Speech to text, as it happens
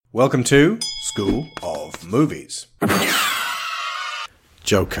Welcome to School of Movies.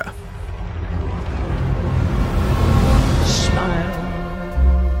 Joker.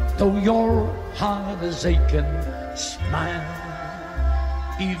 Smile, though your heart is aching. Smile,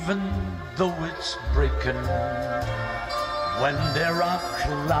 even though it's breaking. When there are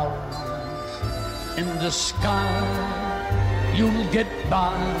clouds in the sky, you'll get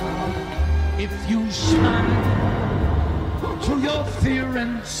by if you smile. Through your fear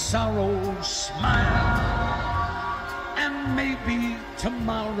and sorrow, smile, and maybe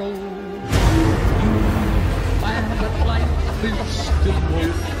tomorrow you'll find that life is still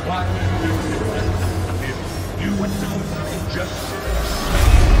worthwhile if you just.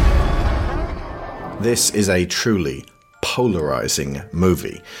 This is a truly polarizing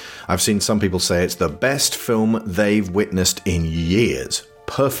movie. I've seen some people say it's the best film they've witnessed in years.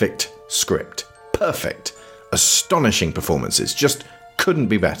 Perfect script. Perfect. Astonishing performances, just couldn't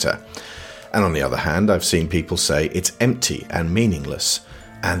be better. And on the other hand, I've seen people say it's empty and meaningless.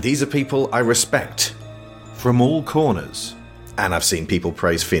 And these are people I respect from all corners. And I've seen people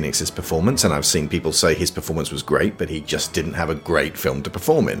praise Phoenix's performance, and I've seen people say his performance was great, but he just didn't have a great film to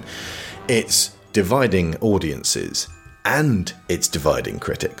perform in. It's dividing audiences, and it's dividing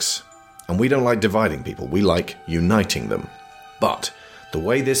critics. And we don't like dividing people, we like uniting them. But the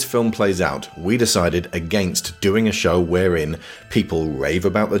way this film plays out, we decided against doing a show wherein people rave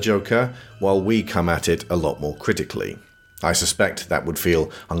about the Joker, while we come at it a lot more critically. I suspect that would feel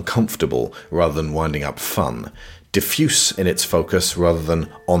uncomfortable rather than winding up fun, diffuse in its focus rather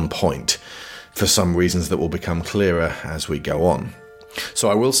than on point, for some reasons that will become clearer as we go on. So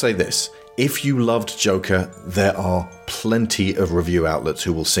I will say this, if you loved Joker, there are plenty of review outlets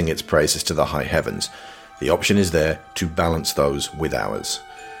who will sing its praises to the high heavens. The option is there to balance those with ours.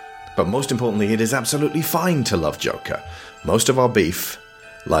 But most importantly, it is absolutely fine to love Joker. Most of our beef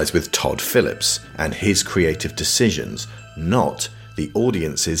lies with Todd Phillips and his creative decisions, not the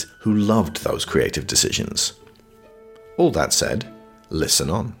audiences who loved those creative decisions. All that said, listen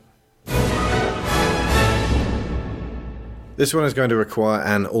on. This one is going to require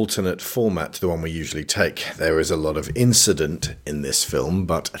an alternate format to the one we usually take. There is a lot of incident in this film,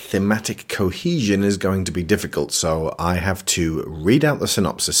 but thematic cohesion is going to be difficult, so I have to read out the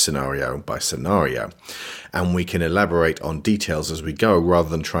synopsis scenario by scenario, and we can elaborate on details as we go rather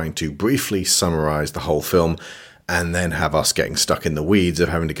than trying to briefly summarize the whole film and then have us getting stuck in the weeds of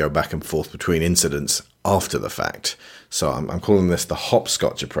having to go back and forth between incidents after the fact. So I'm calling this the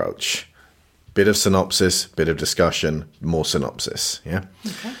hopscotch approach. Bit of synopsis, bit of discussion, more synopsis, yeah?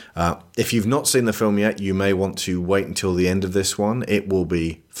 Okay. If you've not seen the film yet, you may want to wait until the end of this one. It will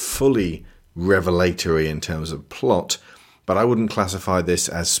be fully revelatory in terms of plot, but I wouldn't classify this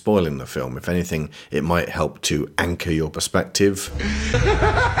as spoiling the film. If anything, it might help to anchor your perspective.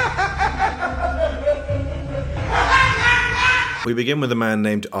 We begin with a man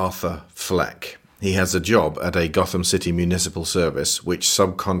named Arthur Fleck. He has a job at a Gotham City municipal service which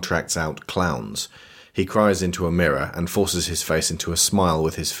subcontracts out clowns. He cries into a mirror and forces his face into a smile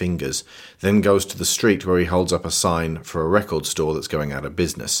with his fingers, then goes to the street where he holds up a sign for a record store that's going out of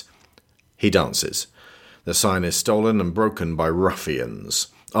business. He dances. The sign is stolen and broken by ruffians.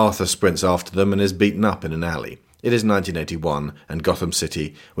 Arthur sprints after them and is beaten up in an alley. It is 1981, and Gotham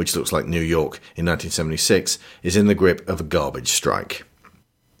City, which looks like New York in 1976, is in the grip of a garbage strike.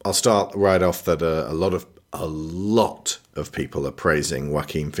 I'll start right off that a lot of people are praising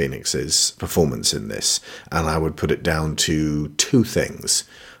Joaquin Phoenix's performance in this, and I would put it down to two things.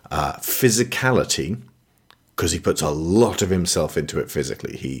 Physicality, because he puts a lot of himself into it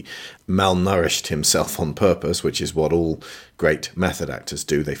physically. He malnourished himself on purpose, which is what all great method actors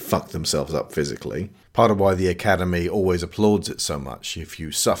do. They fuck themselves up physically. Part of why the Academy always applauds it so much. If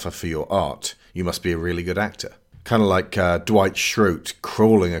you suffer for your art, you must be a really good actor. Kind of like Dwight Schrute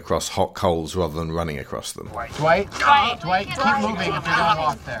crawling across hot coals rather than running across them. Dwight, keep moving if you're going to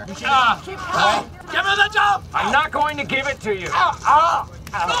walk there. Dwight, give me the job! I'm not going to give it to you.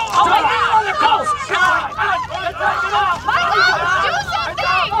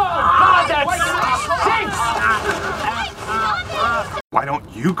 Why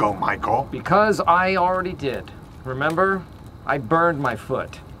don't you go, Michael? Because I already did. Remember? I burned my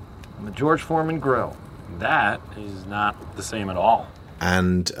foot on the George Foreman grill. That is not the same at all.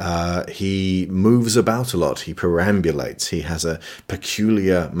 And he moves about a lot. He perambulates. He has a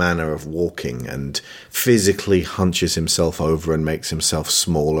peculiar manner of walking and physically hunches himself over and makes himself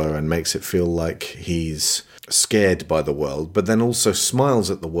smaller and makes it feel like he's scared by the world, but then also smiles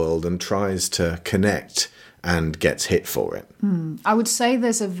at the world and tries to connect and gets hit for it. I would say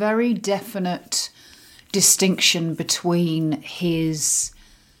there's a very definite distinction between his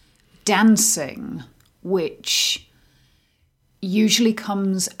dancing, which usually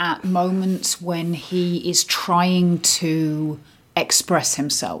comes at moments when he is trying to express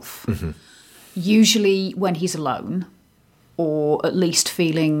himself. Usually when he's alone, or at least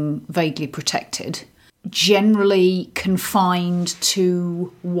feeling vaguely protected. Generally confined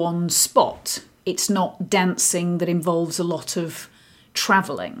to one spot. It's not dancing that involves a lot of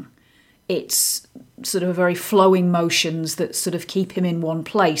travelling. It's sort of very flowing motions that sort of keep him in one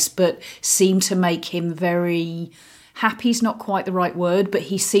place, but seem to make him very... Happy's not quite the right word, but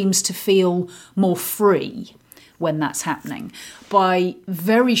he seems to feel more free when that's happening. By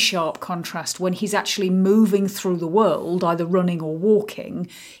very sharp contrast, when he's actually moving through the world, either running or walking,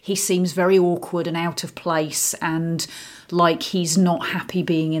 he seems very awkward and out of place and like he's not happy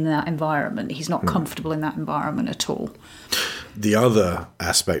being in that environment. He's not comfortable in that environment at all. The other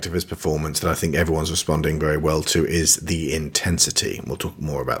aspect of his performance that I think everyone's responding very well to is the intensity. We'll talk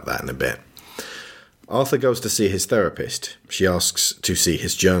more about that in a bit. Arthur goes to see his therapist. She asks to see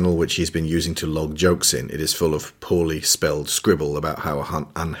his journal, which he's been using to log jokes in. It is full of poorly spelled scribble about how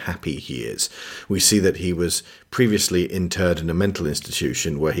unhappy he is. We see that he was previously interred in a mental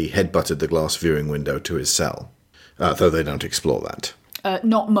institution where he headbutted the glass viewing window to his cell, though they don't explore that.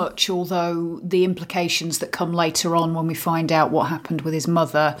 Not much, although the implications that come later on when we find out what happened with his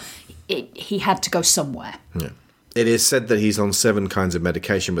mother, he had to go somewhere. Yeah. It is said that he's on 7 kinds of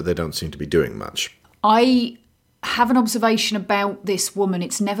medication, but they don't seem to be doing much. I have an observation about this woman.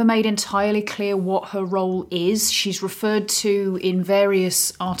 It's never made entirely clear what her role is. She's referred to in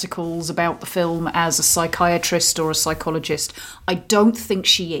various articles about the film as a psychiatrist or a psychologist. I don't think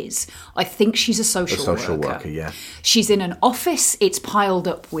she is. I think she's a social worker. Yeah. She's in an office. It's piled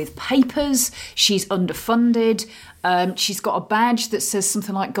up with papers. She's underfunded. She's got a badge that says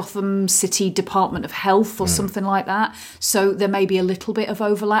something like Gotham City Department of Health or something like that. So there may be a little bit of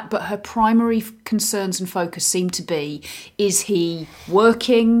overlap, but her primary concerns and focus seem to be, is he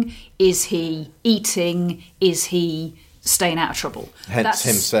working? Is he eating? Is he staying out of trouble? Hence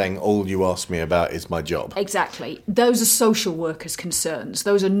him saying, all you ask me about is my job. Exactly. Those are social workers' concerns.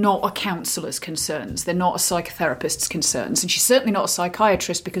 Those are not a counsellor's concerns. They're not a psychotherapist's concerns. And she's certainly not a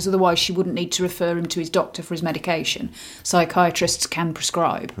psychiatrist, because otherwise she wouldn't need to refer him to his doctor for his medication. Psychiatrists can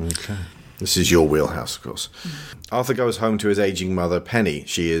prescribe. Okay. This is your wheelhouse, of course. Arthur goes home to his ageing mother, Penny.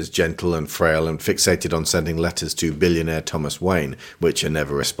 She is gentle and frail and fixated on sending letters to billionaire Thomas Wayne, which are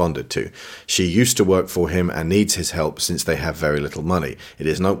never responded to. She used to work for him and needs his help since they have very little money. It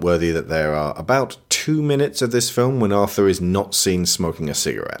is noteworthy that there are about 2 minutes of this film when Arthur is not seen smoking a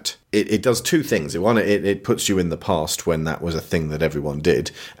cigarette. It does 2 things. One, it puts you in the past when that was a thing that everyone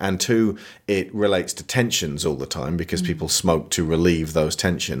did. And 2, it relates to tensions all the time because people smoke to relieve those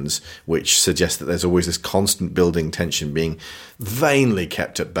tensions, which suggests that there's always this constant building tension being vainly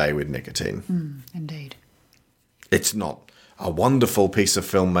kept at bay with nicotine. Indeed. It's not a wonderful piece of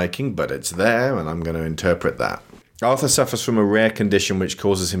filmmaking, but it's there, and I'm going to interpret that. Arthur suffers from a rare condition which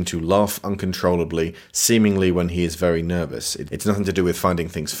causes him to laugh uncontrollably, seemingly when he is very nervous. It's nothing to do with finding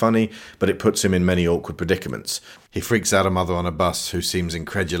things funny, but it puts him in many awkward predicaments. He freaks out a mother on a bus who seems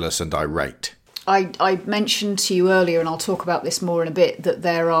incredulous and irate. I mentioned to you earlier, and I'll talk about this more in a bit, that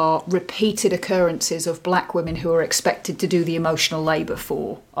there are repeated occurrences of black women who are expected to do the emotional labour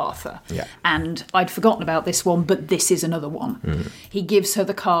for Arthur. Yeah. And I'd forgotten about this one, but this is another one. He gives her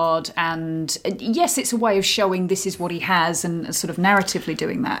the card, and yes, it's a way of showing this is what he has and sort of narratively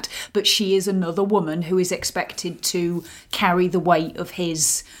doing that. But she is another woman who is expected to carry the weight of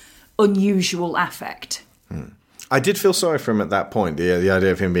his unusual affect. I did feel sorry for him at that point, the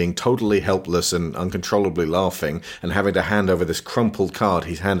idea of him being totally helpless and uncontrollably laughing and having to hand over this crumpled card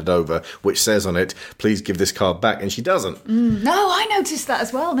he's handed over, which says on it, please give this card back, and she doesn't. No, I noticed that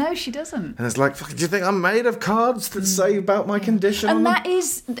as well. No, she doesn't. And it's like, do you think I'm made of cards that say about my condition on And them? that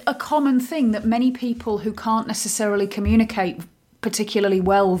is a common thing that many people who can't necessarily communicate particularly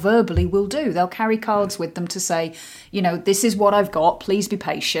well verbally will do. They'll carry cards with them to say, you know, this is what I've got, please be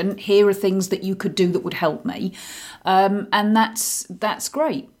patient, here are things that you could do that would help me. And that's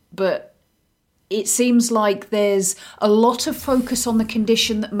great. But it seems like there's a lot of focus on the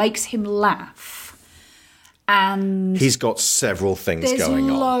condition that makes him laugh. And he's got several things going on.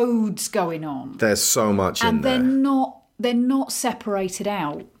 There's loads going on. There's so much in there. And they're not separated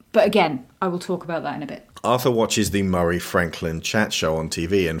out. But again, I will talk about that in a bit. Arthur watches the Murray Franklin chat show on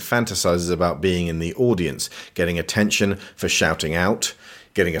TV and fantasizes about being in the audience, getting attention for shouting out.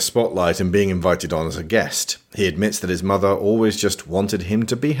 getting a spotlight and being invited on as a guest. He admits that his mother always just wanted him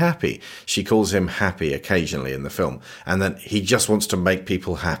to be happy. She calls him happy occasionally in the film, and that he just wants to make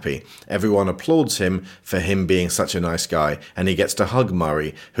people happy. Everyone applauds him for him being such a nice guy, and he gets to hug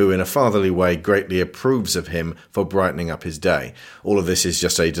Murray, who in a fatherly way greatly approves of him for brightening up his day. All of this is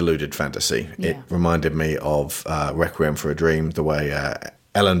just a deluded fantasy. Yeah. It reminded me of Requiem for a Dream, the way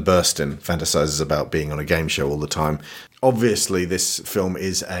Ellen Burstyn fantasizes about being on a game show all the time. Obviously, this film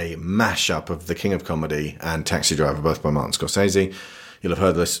is a mashup of The King of Comedy and Taxi Driver, both by Martin Scorsese. You'll have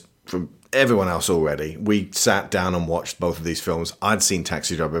heard this from everyone else already. We sat down and watched both of these films. I'd seen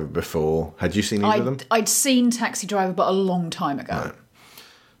Taxi Driver before. Had you seen either of them? I'd seen Taxi Driver, but a long time ago. Right.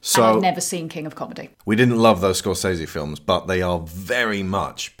 So, and I'd never seen King of Comedy. We didn't love those Scorsese films, but they are very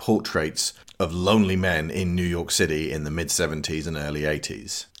much portraits of lonely men in New York City in the mid-70s and early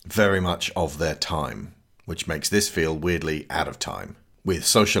 80s. Very much of their time, which makes this feel weirdly out of time, with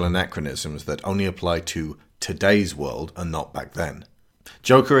social anachronisms that only apply to today's world and not back then.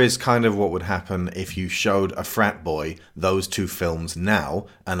 Joker is kind of what would happen if you showed a frat boy those two films now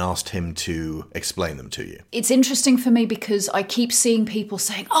and asked him to explain them to you. It's interesting for me because I keep seeing people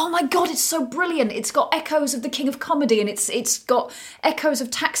saying, oh my God, it's so brilliant. It's got echoes of The King of Comedy and it's got echoes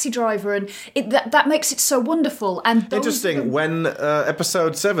of Taxi Driver and that makes it so wonderful. And interesting, when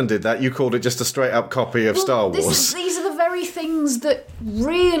Episode 7 did that, you called it just a straight up copy of Star Wars. These are the very things that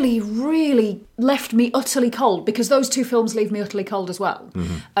really, really left me utterly cold, because those two films leave me utterly cold as well.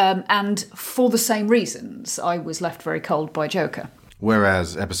 Mm-hmm. And for the same reasons, I was left very cold by Joker.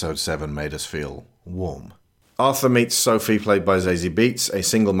 Whereas Episode 7 made us feel warm. Arthur meets Sophie, played by Zazie Beetz, a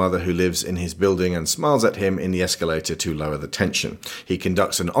single mother who lives in his building and smiles at him in the escalator to lower the tension. He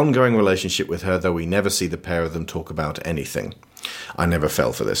conducts an ongoing relationship with her, though we never see the pair of them talk about anything. I never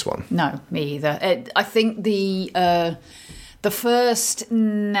fell for this one. No, me either. I think the first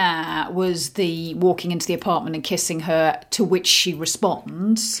was the walking into the apartment and kissing her, to which she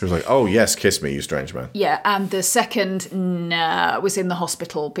responds. She was like, oh yes, kiss me, you strange man. Yeah, and the second was in the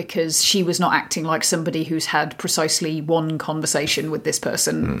hospital because she was not acting like somebody who's had precisely one conversation with this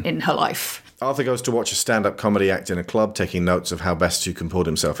person in her life. Arthur goes to watch a stand-up comedy act in a club, taking notes of how best to comport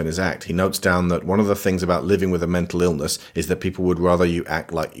himself in his act. He notes down that one of the things about living with a mental illness is that people would rather you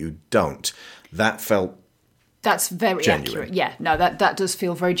act like you don't. That's very genuine. Accurate. Yeah, no, that does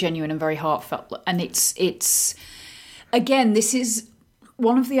feel very genuine and very heartfelt. And it's again, this is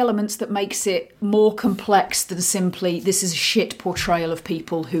one of the elements that makes it more complex than simply this is a shit portrayal of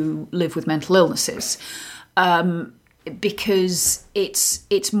people who live with mental illnesses. Because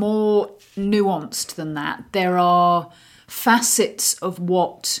it's more nuanced than that. There are facets of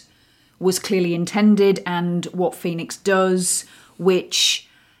what was clearly intended and what Phoenix does, which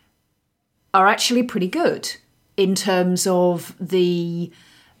are actually pretty good in terms of the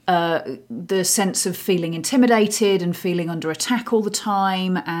sense of feeling intimidated and feeling under attack all the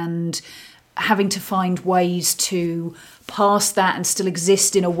time and having to find ways to pass that and still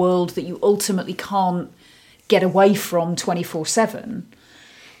exist in a world that you ultimately can't get away from 24/7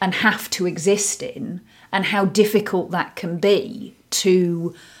 and have to exist in, and how difficult that can be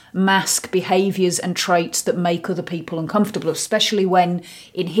to mask behaviours and traits that make other people uncomfortable, especially when,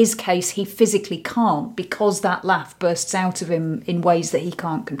 in his case, he physically can't, because that laugh bursts out of him in ways that he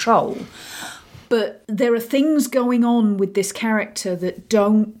can't control. But there are things going on with this character that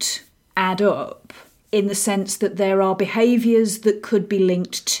don't add up, in the sense that there are behaviours that could be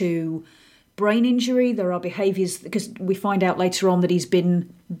linked to brain injury. There are behaviours, because we find out later on that he's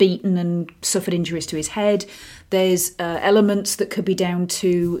been beaten and suffered injuries to his head. There's elements that could be down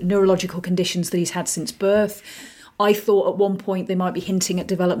to neurological conditions that he's had since birth. I thought at one point they might be hinting at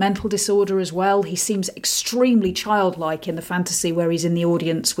developmental disorder as well. He seems extremely childlike in the fantasy where he's in the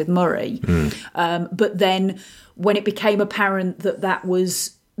audience with Murray. But then when it became apparent that that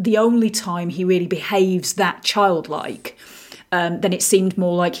was the only time he really behaves that childlike, then it seemed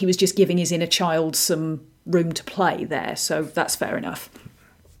more like he was just giving his inner child some room to play there. So that's fair enough.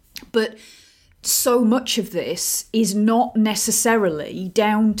 But so much of this is not necessarily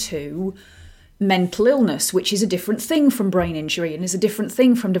down to mental illness, which is a different thing from brain injury and is a different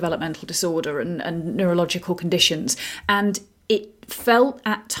thing from developmental disorder and neurological conditions. And it felt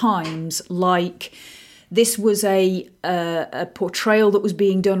at times like this was a portrayal that was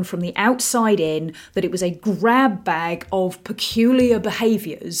being done from the outside in, that it was a grab bag of peculiar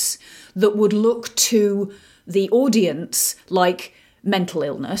behaviours that would look to the audience like mental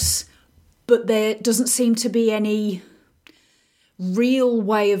illness, but there doesn't seem to be any real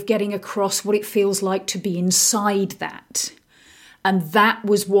way of getting across what it feels like to be inside that. And that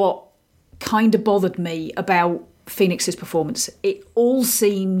was what kind of bothered me about Phoenix's performance. It all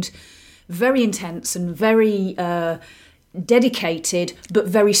seemed very intense and very dedicated, but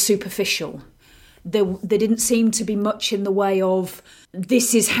very superficial. There didn't seem to be much in the way of,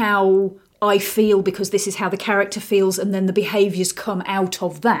 this is how I feel because this is how the character feels, and then the behaviours come out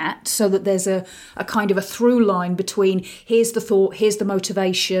of that, so that there's a kind of a through line between here's the thought, here's the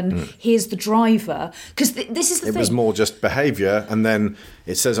motivation, here's the driver. Because this is the thing. It was more just behaviour, and then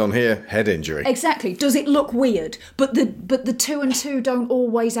it says on here, head injury. Exactly. Does it look weird? But the two and two don't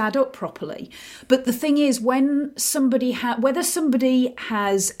always add up properly. But the thing is, when somebody whether somebody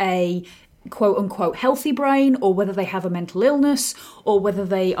has a quote-unquote healthy brain, or whether they have a mental illness, or whether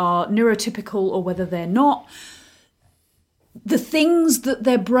they are neurotypical, or whether they're not, the things that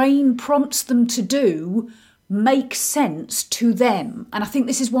their brain prompts them to do make sense to them. And I think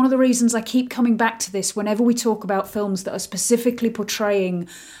this is one of the reasons I keep coming back to this whenever we talk about films that are specifically portraying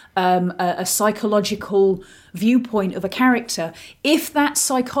a psychological viewpoint of a character. If that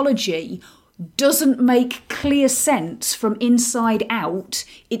psychology doesn't make clear sense from inside out,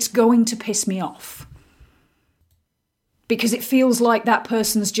 it's going to piss me off. Because it feels like that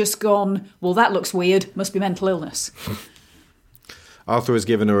person's just gone, well, that looks weird, must be mental illness. Arthur is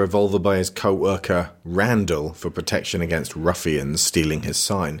given a revolver by his co-worker, Randall, for protection against ruffians stealing his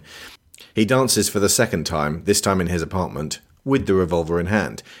sign. He dances for the second time, this time in his apartment, with the revolver in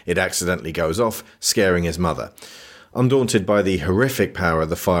hand. It accidentally goes off, scaring his mother. Undaunted by the horrific power of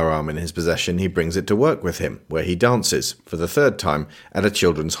the firearm in his possession, he brings it to work with him, where he dances, for the third time, at a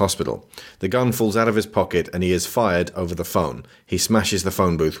children's hospital. The gun falls out of his pocket and he is fired over the phone. He smashes the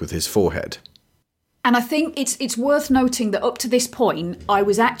phone booth with his forehead. And I think it's worth noting that up to this point, I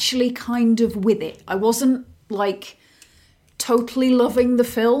was actually kind of with it. I wasn't, totally loving the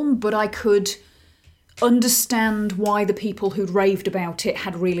film, but I could understand why the people who'd raved about it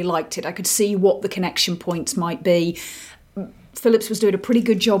had really liked it. I could see what the connection points might be. Phillips was doing a pretty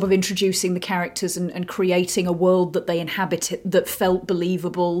good job of introducing the characters and creating a world that they inhabited that felt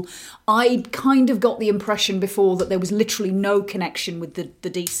believable. I kind of got the impression before that there was literally no connection with the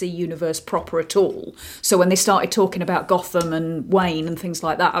DC universe proper at all. So when they started talking about Gotham and Wayne and things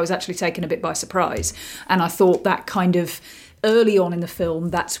like that, I was actually taken a bit by surprise. And I thought that kind of early on in the film,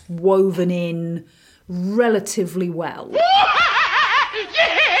 that's woven in relatively well.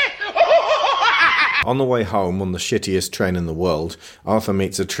 On the way home on the shittiest train in the world, Arthur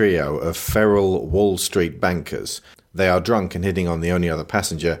meets a trio of feral Wall Street bankers. They are drunk and hitting on the only other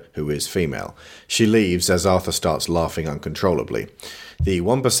passenger, who is female. She leaves as Arthur starts laughing uncontrollably. The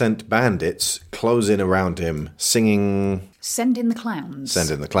 1% bandits close in around him, singing Send in the Clowns. Send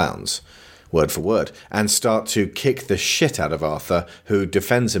in the Clowns, word for word, and start to kick the shit out of Arthur, who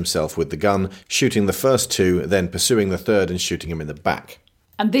defends himself with the gun, shooting the first two, then pursuing the third and shooting him in the back.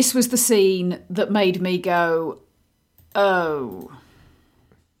 And this was the scene that made me go, oh,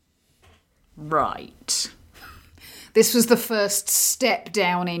 right. This was the first step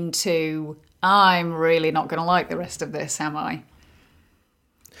down into, I'm really not going to like the rest of this, am I?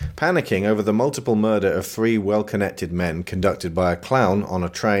 Panicking over the multiple murder of 3 well-connected men conducted by a clown on a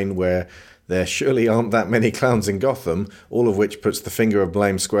train where there surely aren't that many clowns in Gotham, all of which puts the finger of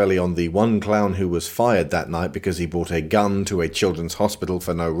blame squarely on the one clown who was fired that night because he brought a gun to a children's hospital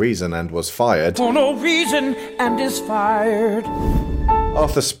for no reason and was fired. For no reason and is fired.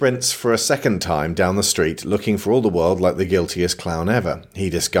 Arthur sprints for a second time down the street, looking for all the world like the guiltiest clown ever. He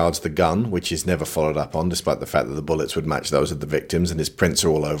discards the gun, which is never followed up on, despite the fact that the bullets would match those of the victims and his prints are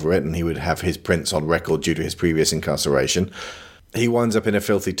all over it, and he would have his prints on record due to his previous incarceration. He winds up in a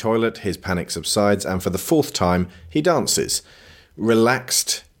filthy toilet, his panic subsides, and for the 4th time, he dances.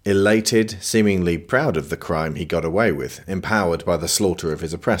 Relaxed, elated, seemingly proud of the crime he got away with, empowered by the slaughter of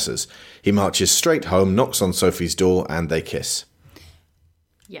his oppressors. He marches straight home, knocks on Sophie's door, and they kiss.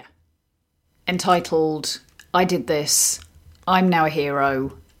 Yeah. Entitled, I did this, I'm now a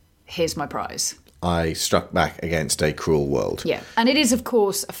hero, here's my prize. I struck back against a cruel world. Yeah, and it is, of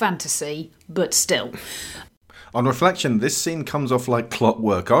course, a fantasy, but still. On reflection, this scene comes off like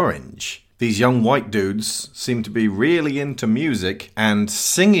Clockwork Orange. These young white dudes seem to be really into music and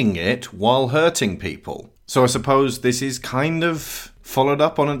singing it while hurting people. So I suppose this is kind of followed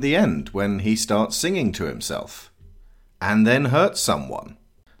up on at the end when he starts singing to himself and then hurts someone.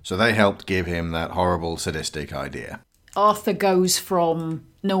 So they helped give him that horrible sadistic idea. Arthur goes from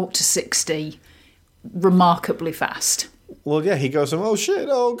 0 to 60 remarkably fast. Well, yeah, he goes from, oh shit,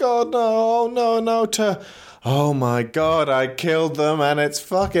 oh god, no, oh no, to, oh my god, I killed them and it's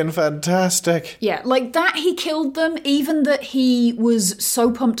fucking fantastic. Yeah, like that he killed them, even that he was so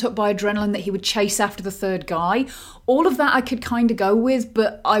pumped up by adrenaline that he would chase after the third guy. All of that I could kind of go with,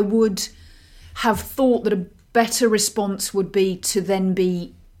 but I would have thought that a better response would be to then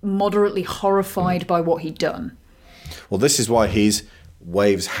be moderately horrified by what he'd done. Well, this is why he's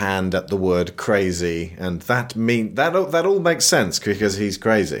waves hand at the word crazy, and that all makes sense because he's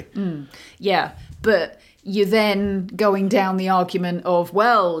crazy. Yeah, but you're then going down the argument of,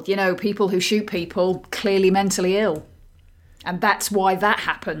 well, people who shoot people clearly mentally ill, and that's why that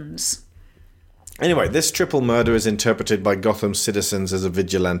happens. Anyway, this triple murder is interpreted by Gotham citizens as a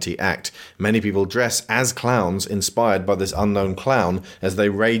vigilante act. Many people dress as clowns inspired by this unknown clown as they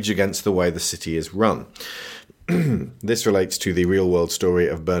rage against the way the city is run. This relates to the real-world story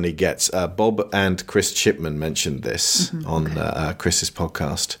of Bernie Getz. Bob and Chris Chipman mentioned this on Chris's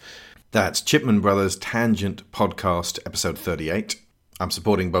podcast. That's Chipman Brothers Tangent Podcast, episode 38. I'm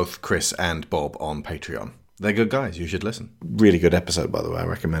supporting both Chris and Bob on Patreon. They're good guys. You should listen. Really good episode, by the way. I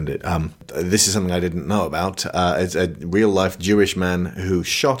recommend it. This is something I didn't know about. It's a real-life Jewish man who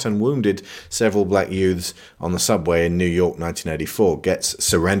shot and wounded several black youths on the subway in New York, 1984. Getz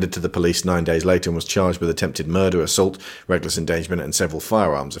surrendered to the police 9 days later and was charged with attempted murder, assault, reckless endangerment, and several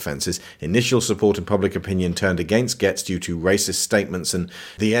firearms offences. Initial support and public opinion turned against Getz due to racist statements and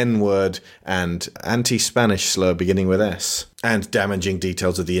the N-word and anti-Spanish slur beginning with S, and damaging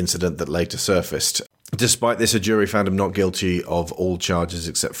details of the incident that later surfaced. Despite this, a jury found him not guilty of all charges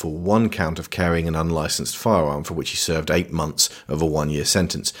except for one count of carrying an unlicensed firearm, for which he served 8 months of a 1-year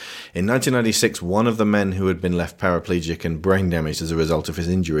sentence. In 1996, one of the men who had been left paraplegic and brain damaged as a result of his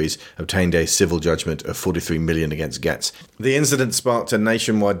injuries obtained a civil judgment of $43 million against Getz. The incident sparked a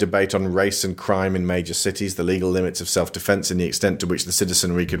nationwide debate on race and crime in major cities, the legal limits of self-defense, and the extent to which the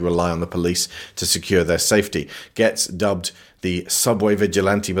citizenry could rely on the police to secure their safety. Getz, dubbed the subway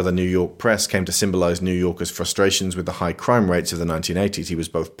vigilante by the New York press, came to symbolize New Yorkers' frustrations with the high crime rates of the 1980s. He was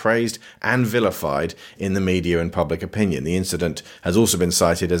both praised and vilified in the media and public opinion. The incident has also been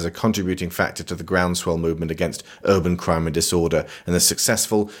cited as a contributing factor to the groundswell movement against urban crime and disorder and the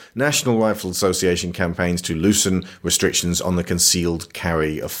successful National Rifle Association campaigns to loosen restrictions on the concealed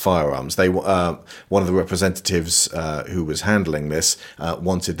carry of firearms. One of the representatives who was handling this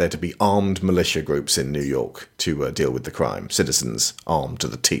wanted there to be armed militia groups in New York to deal with the crime. Citizens armed to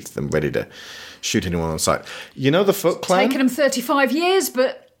the teeth and ready to shoot anyone on sight. You know the Foot Clan? Taken them 35 years,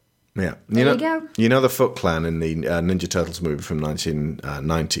 but yeah, there you go. You know the Foot Clan in the Ninja Turtles movie from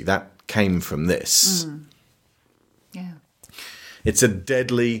 1990? That came from this. Yeah. It's a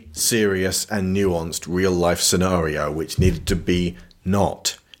deadly, serious and nuanced real-life scenario which needed to be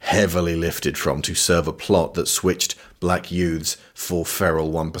not heavily lifted from to serve a plot that switched black youths for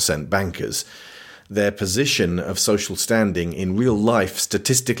feral 1% bankers. Their position of social standing in real life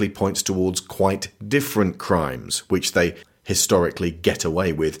statistically points towards quite different crimes, which they historically get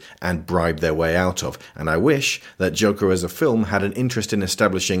away with and bribe their way out of. And I wish that Joker as a film had an interest in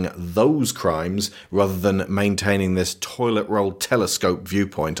establishing those crimes rather than maintaining this toilet roll telescope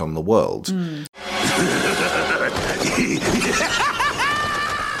viewpoint on the world.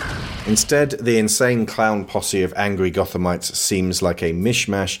 Instead, the insane clown posse of angry Gothamites seems like a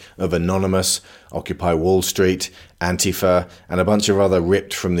mishmash of Anonymous, Occupy Wall Street, Antifa, and a bunch of other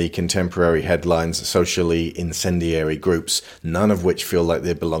ripped from the contemporary headlines socially incendiary groups, none of which feel like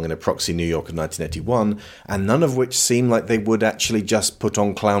they belong in a proxy New York of 1981, and none of which seem like they would actually just put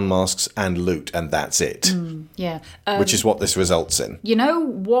on clown masks and loot, and that's it. Yeah. Which is what this results in. You know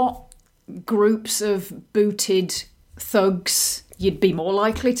what groups of booted thugs you'd be more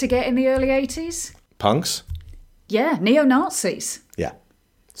likely to get in the early 80s? Punks? Yeah, neo-Nazis. Yeah.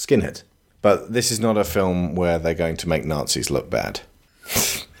 Skinheads. But this is not a film where they're going to make Nazis look bad.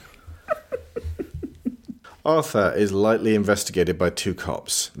 Arthur is lightly investigated by 2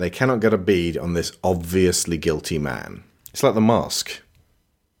 cops. They cannot get a bead on this obviously guilty man. It's like The Mask.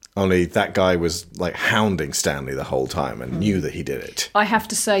 Only that guy was like hounding Stanley the whole time and knew that he did it. I have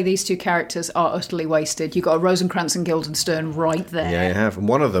to say these 2 characters are utterly wasted. You've got a Rosencrantz and Guildenstern right there. Yeah, you have. And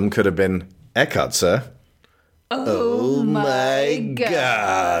one of them could have been Eckhart, sir. Oh my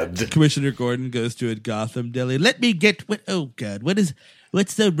God. Commissioner Gordon goes to a Gotham deli. Let me get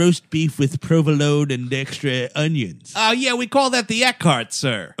what's the roast beef with provolone and extra onions? Oh, yeah, we call that the Eckhart,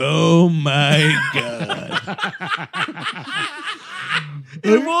 sir. Oh my God.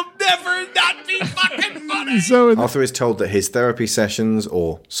 It will never not be fucking funny. Arthur is told that his therapy sessions,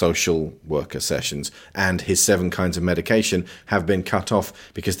 or social worker sessions, and his 7 kinds of medication have been cut off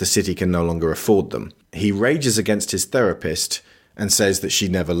because the city can no longer afford them. He rages against his therapist and says that she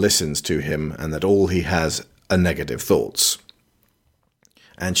never listens to him and that all he has are negative thoughts.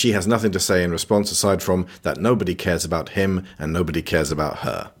 And she has nothing to say in response aside from that nobody cares about him and nobody cares about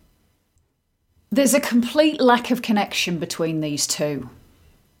her. There's a complete lack of connection between these 2,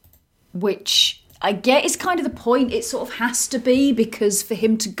 which I get it's kind of the point. It sort of has to be, because for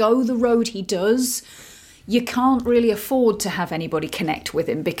him to go the road he does, you can't really afford to have anybody connect with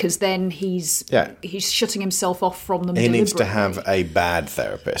him, because then he's shutting himself off from them. He needs to have a bad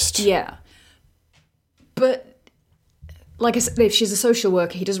therapist. Yeah. But like I said, if she's a social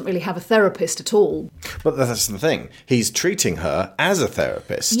worker, he doesn't really have a therapist at all. But that's the thing. He's treating her as a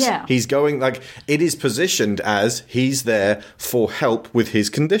therapist. Yeah. He's going, like, it is positioned as he's there for help with his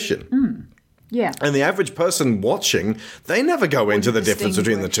condition. Yeah. And the average person watching, they never go into the difference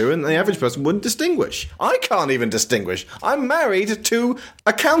between the two, and the average person wouldn't distinguish. I can't even distinguish. I'm married to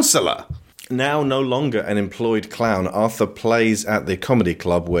a counsellor. Now no longer an employed clown, Arthur plays at the comedy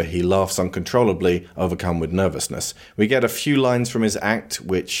club where he laughs uncontrollably, overcome with nervousness. We get a few lines from his act,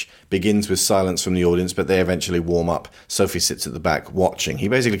 which begins with silence from the audience, but they eventually warm up. Sophie sits at the back watching. He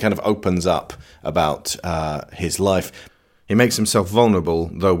basically kind of opens up about his life. He makes himself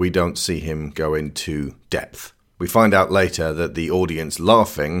vulnerable, though we don't see him go into depth. We find out later that the audience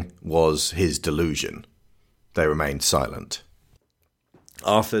laughing was his delusion. They remained silent.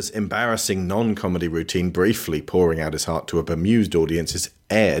 Arthur's embarrassing non-comedy routine, briefly pouring out his heart to a bemused audience, is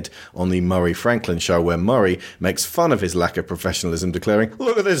aired on the Murray Franklin show, where Murray makes fun of his lack of professionalism, declaring,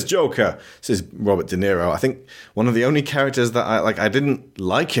 "Look at this joker." This is Robert De Niro. I think one of the only characters that I didn't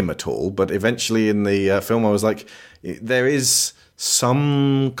like him at all, but eventually in the film I was like, there is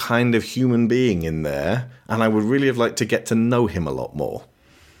some kind of human being in there, and I would really have liked to get to know him a lot more.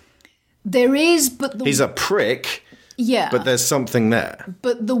 There is, but he's a prick. Yeah. But there's something there.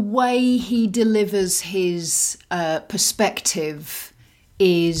 But the way he delivers his perspective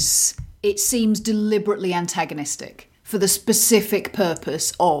it seems deliberately antagonistic for the specific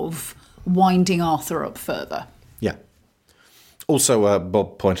purpose of winding Arthur up further. Yeah. Also,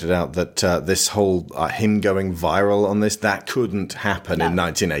 Bob pointed out that this whole him going viral on this, that couldn't happen in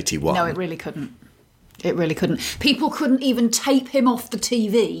 1981. No, it really couldn't. It really couldn't. People couldn't even tape him off the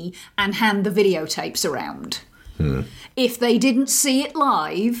TV and hand the videotapes around. If they didn't see it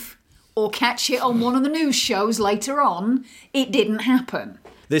live or catch it on one of the news shows later on, it didn't happen.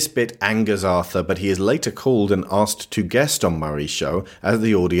 This bit angers Arthur, but he is later called and asked to guest on Murray's show, as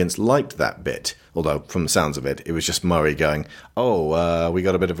the audience liked that bit. Although, from the sounds of it, it was just Murray going, we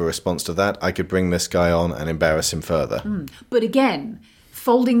got a bit of a response to that. I could bring this guy on and embarrass him further. But again,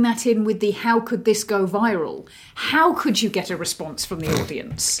 folding that in with the how could this go viral? How could you get a response from the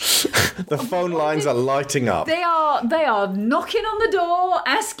audience? The phone lines are lighting up. They are knocking on the door,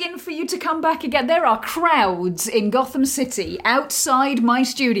 asking for you to come back again. There are crowds in Gotham City outside my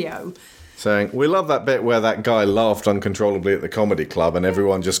studio. Saying, we love that bit where that guy laughed uncontrollably at the comedy club and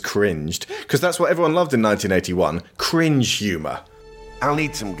everyone just cringed. Because that's what everyone loved in 1981. Cringe humour. I'll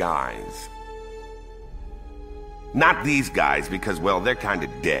need some guys. Not these guys, because, well, they're kind of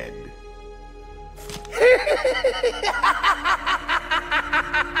dead.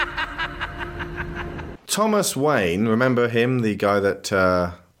 Thomas Wayne, remember him, the guy that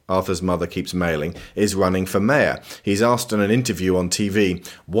Arthur's mother keeps mailing, is running for mayor. He's asked in an interview on TV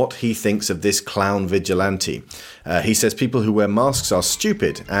what he thinks of this clown vigilante. He says people who wear masks are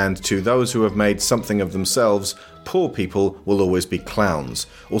stupid, and to those who have made something of themselves, poor people will always be clowns.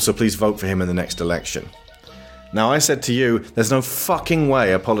 Also, please vote for him in the next election. Now, I said to you, there's no fucking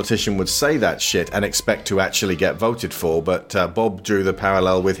way a politician would say that shit and expect to actually get voted for, but Bob drew the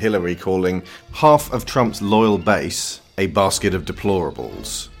parallel with Hillary calling half of Trump's loyal base a basket of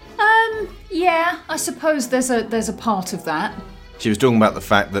deplorables. Yeah, I suppose there's a part of that. She was talking about the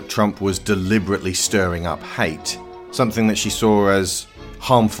fact that Trump was deliberately stirring up hate, something that she saw as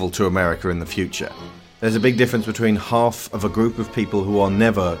harmful to America in the future. There's a big difference between half of a group of people who are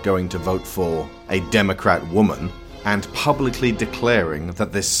never going to vote for a Democrat woman and publicly declaring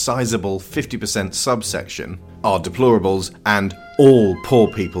that this sizable 50% subsection are deplorables and all poor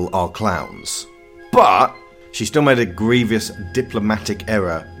people are clowns. But she still made a grievous diplomatic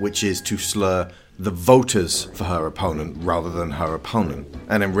error, which is to slur the voters for her opponent rather than her opponent.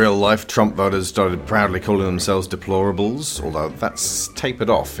 And in real life, Trump voters started proudly calling themselves deplorables, although that's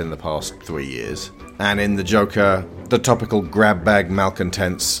tapered off in the past 3 years. And in The Joker, the topical grab bag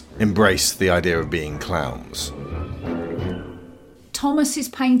malcontents embrace the idea of being clowns. Thomas is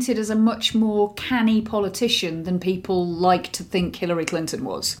painted as a much more canny politician than people like to think Hillary Clinton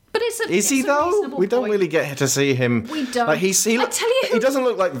was. But is he though? We don't really get to see him. We don't. Like, he doesn't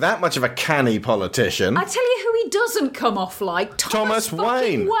look like that much of a canny politician. I tell you who he doesn't come off like. Thomas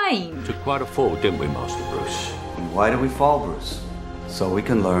Wayne. Took quite a fall, didn't we, Master Bruce? And why do we fall, Bruce? So we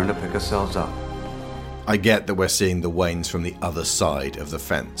can learn to pick ourselves up. I get that we're seeing the Waynes from the other side of the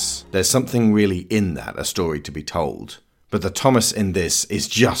fence. There's something really in that, a story to be told. But the Thomas in this is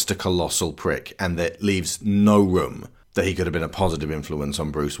just a colossal prick, and that leaves no room that he could have been a positive influence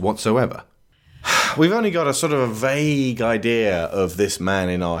on Bruce whatsoever. We've only got a sort of a vague idea of this man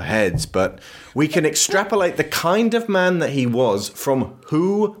in our heads, but we can extrapolate the kind of man that he was from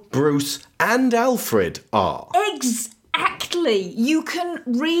who Bruce and Alfred are. Exactly. You can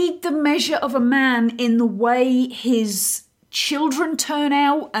read the measure of a man in the way his children turn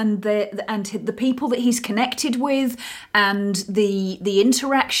out, and the people that he's connected with, and the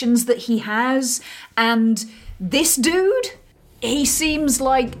interactions that he has. And this dude, he seems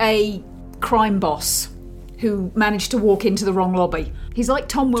like a crime boss who managed to walk into the wrong lobby. He's like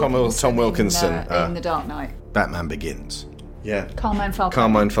Tom Wilkinson in The Dark Knight. Batman Begins. Yeah. Carmine Falcone.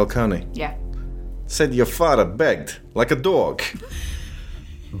 Carmine Falcone. Yeah. Said your father begged like a dog.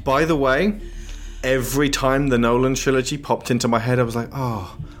 By the way, every time the Nolan trilogy popped into my head, I was like,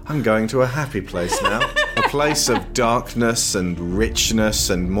 oh, I'm going to a happy place now. A place of darkness and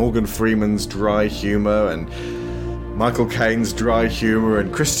richness and Morgan Freeman's dry humour and Michael Caine's dry humour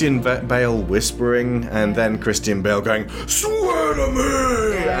and Christian Bale whispering and then Christian Bale going, swear to me!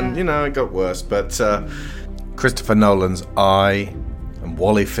 Yeah. And, it got worse. But Christopher Nolan's Eye and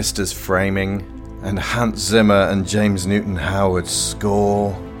Wally Pfister's framing and Hans Zimmer and James Newton Howard's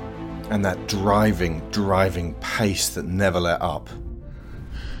score and that driving pace that never let up.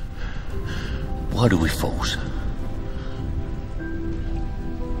 Why do we force?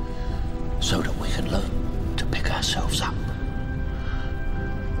 So that we can learn to pick ourselves up.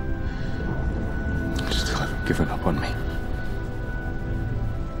 You still haven't given up on me.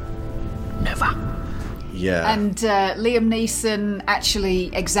 Never. Yeah. And Liam Neeson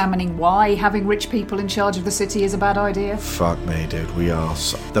actually examining why having rich people in charge of the city is a bad idea. Fuck me, dude. We are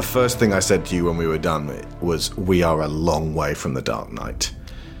The first thing I said to you when we were done was, we are a long way from The Dark Knight.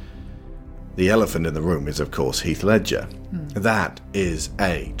 The elephant in the room is, of course, Heath Ledger. That is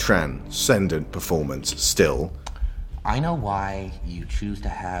a transcendent performance still. I know why you choose to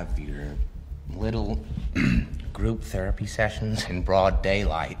have your little group therapy sessions in broad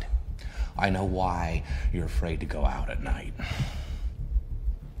daylight. I know why you're afraid to go out at night.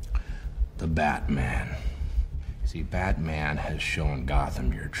 The Batman. See, Batman has shown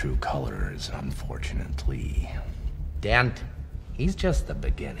Gotham your true colors, unfortunately. Dent, he's just the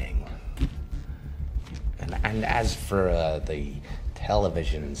beginning. And as for the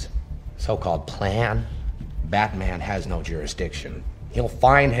television's so-called plan, Batman has no jurisdiction. He'll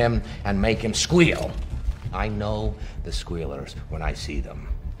find him and make him squeal. I know the squealers when I see them.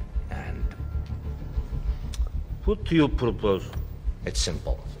 And what do you propose? It's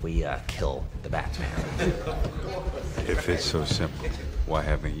simple. We kill the Batman. If it's so simple, why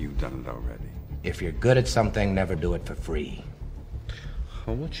haven't you done it already? If you're good at something, never do it for free.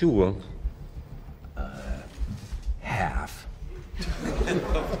 How much you want? Half.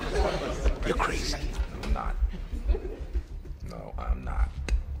 You're crazy. I'm not. No, I'm not.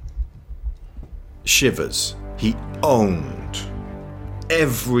 Shivers. He owned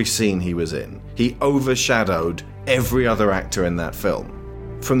every scene he was in. He overshadowed every other actor in that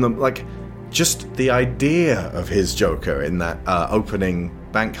film. From just the idea of his Joker in that opening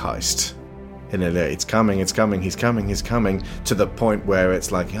bank heist. It's coming, he's coming, to the point where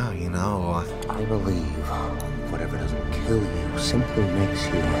it's like, I believe whatever doesn't kill you simply makes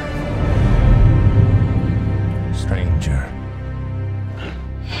you a stranger.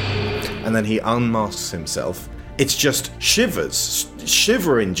 And then he unmasks himself. It's just shivers,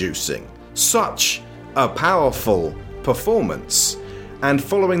 shiver-inducing. Such a powerful performance. And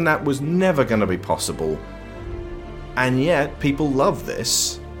following that was never going to be possible. And yet, people love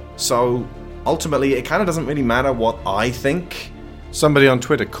this. So, ultimately, it kind of doesn't really matter what I think. Somebody on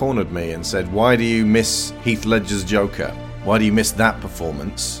Twitter cornered me and said, why do you miss Heath Ledger's Joker? Why do you miss that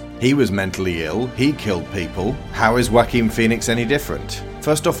performance? He was mentally ill. He killed people. How is Joaquin Phoenix any different?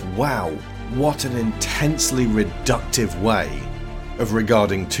 First off, wow, what an intensely reductive way of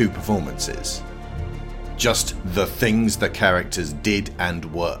regarding two performances. Just the things the characters did and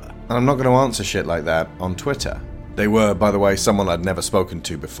were. And I'm not going to answer shit like that on Twitter. They were, by the way, someone I'd never spoken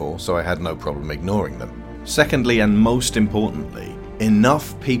to before, so I had no problem ignoring them. Secondly, and most importantly,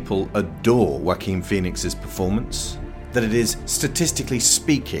 enough people adore Joaquin Phoenix's performance that it is, statistically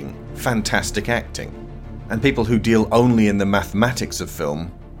speaking, fantastic acting. And people who deal only in the mathematics of film,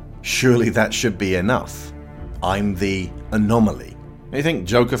 surely that should be enough. I'm the anomaly. You think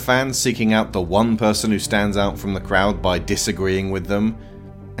Joker fans seeking out the one person who stands out from the crowd by disagreeing with them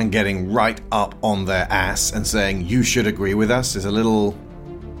and getting right up on their ass and saying, you should agree with us, is a little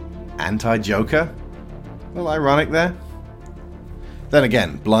anti-Joker? A little ironic there. Then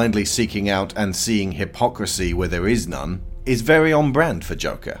again, blindly seeking out and seeing hypocrisy where there is none is very on brand for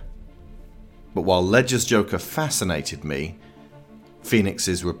Joker. But while Ledger's Joker fascinated me,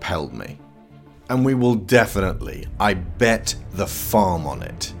 Phoenix's repelled me. And we will definitely, I bet the farm on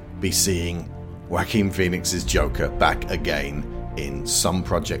it, be seeing Joaquin Phoenix's Joker back again in some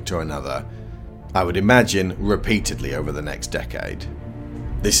project or another. I would imagine repeatedly over the next decade.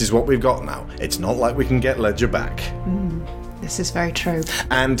 This is what we've got now. It's not like we can get Ledger back. This is very true.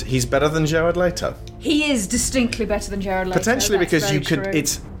 And he's better than Jared Leto. He is distinctly better than Jared Leto. Potentially that's because you very could... true.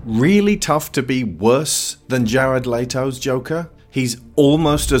 It's really tough to be worse than Jared Leto's Joker. He's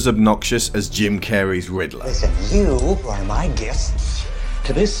almost as obnoxious as Jim Carrey's Riddler. Listen, you are my guests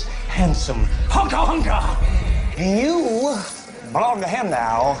to this handsome hunka. You belong to him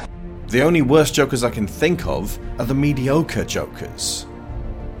now. The only worst Jokers I can think of are the mediocre Jokers.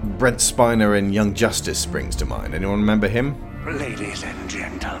 Brent Spiner in Young Justice springs to mind. Anyone remember him? Ladies and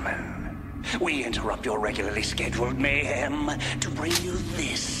gentlemen, we interrupt your regularly scheduled mayhem to bring you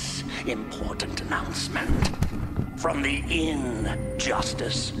this important announcement from the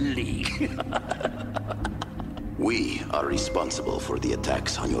Injustice League. We are responsible for the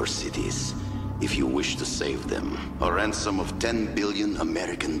attacks on your cities. If you wish to save them, a ransom of $10 billion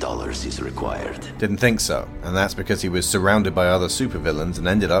American dollars is required. Didn't think so, and that's because he was surrounded by other supervillains and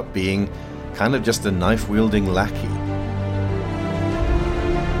ended up being kind of just a knife-wielding lackey.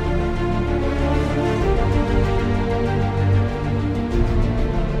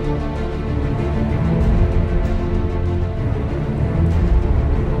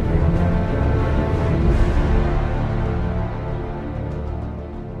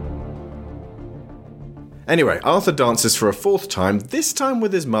 Anyway, Arthur dances for a fourth time, this time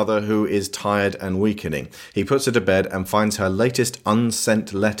with his mother, who is tired and weakening. He puts her to bed and finds her latest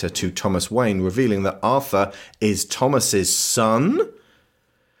unsent letter to Thomas Wayne, revealing that Arthur is Thomas's son.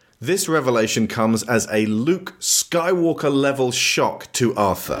 This revelation comes as a Luke Skywalker-level shock to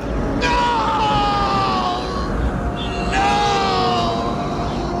Arthur.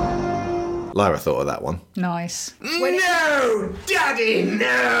 Lyra thought of that one. Nice. No! Daddy,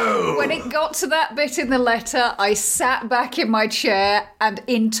 no! When it got to that bit in the letter, I sat back in my chair and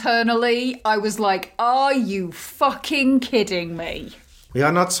internally I was like, are you fucking kidding me? We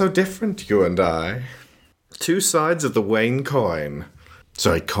are not so different, you and I. Two sides of the Wayne coin.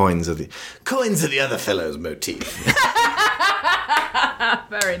 Sorry, coins are the other fellow's motif.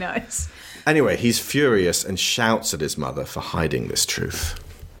 Very nice. Anyway, he's furious and shouts at his mother for hiding this truth.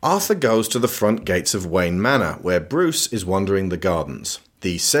 Arthur goes to the front gates of Wayne Manor, where Bruce is wandering the gardens.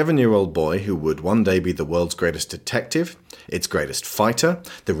 The 7-year-old boy who would one day be the world's greatest detective, its greatest fighter,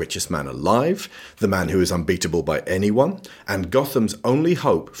 the richest man alive, the man who is unbeatable by anyone, and Gotham's only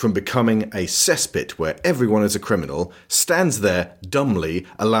hope from becoming a cesspit where everyone is a criminal, stands there dumbly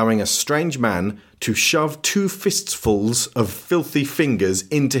allowing a strange man to shove 2 fistfuls of filthy fingers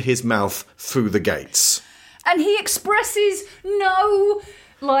into his mouth through the gates. And he expresses no...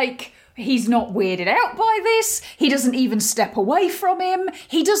 he's not weirded out by this. He doesn't even step away from him.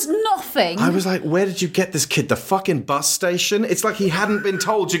 He does nothing. I was like, where did you get this kid? The fucking bus station? It's like he hadn't been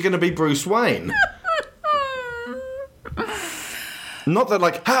told you're going to be Bruce Wayne. Not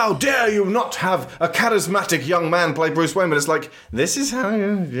that, how dare you not have a charismatic young man play Bruce Wayne, but it's like, this is how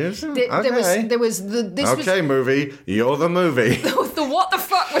you... Yes, okay, movie, you're the movie. The what the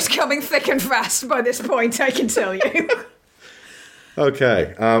fuck was coming thick and fast by this point, I can tell you.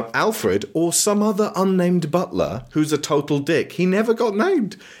 Okay, Alfred, or some other unnamed butler, who's a total dick, he never got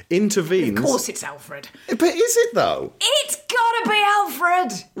named, intervenes. Of course it's Alfred. But is it, though? It's gotta be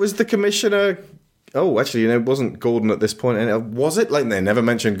Alfred! Was the commissioner... Oh, actually, it wasn't Gordon at this point. Was it? They never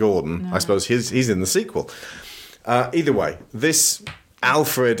mentioned Gordon. No. I suppose he's in the sequel. Either way, this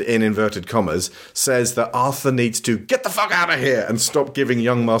Alfred, in inverted commas, says that Arthur needs to get the fuck out of here and stop giving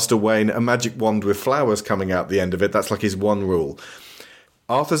young Master Wayne a magic wand with flowers coming out the end of it. That's like his one rule.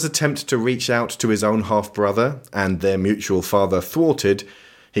 Arthur's attempt to reach out to his own half-brother and their mutual father thwarted,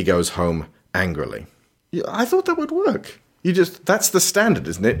 he goes home angrily. I thought that would work. That's the standard,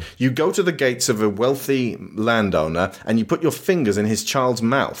 isn't it? You go to the gates of a wealthy landowner and you put your fingers in his child's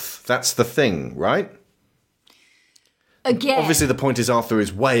mouth. That's the thing, right? Again. Obviously the point is Arthur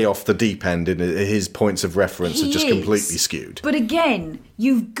is way off the deep end and his points of reference are just completely skewed. But again,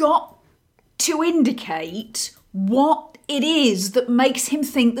 you've got to indicate what it is that makes him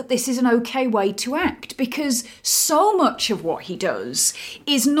think that this is an okay way to act, because so much of what he does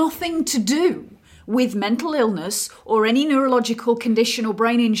is nothing to do with mental illness or any neurological condition or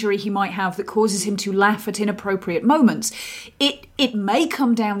brain injury he might have that causes him to laugh at inappropriate moments. It may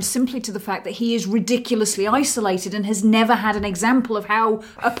come down simply to the fact that he is ridiculously isolated and has never had an example of how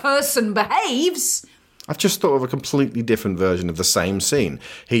a person behaves. I've just thought of a completely different version of the same scene.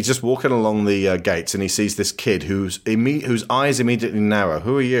 He's just walking along the gates and he sees this kid whose eyes immediately narrow.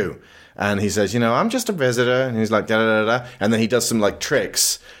 Who are you? And he says, I'm just a visitor. And he's like, da-da-da-da. And then he does some,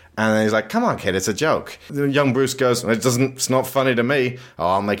 tricks. And then he's like, come on, kid, it's a joke. The young Bruce goes, it's not funny to me. Oh,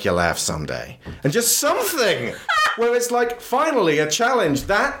 I'll make you laugh someday. And just something where it's finally a challenge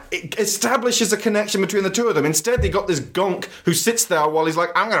that establishes a connection between the two of them. Instead, they got this gonk who sits there while he's like,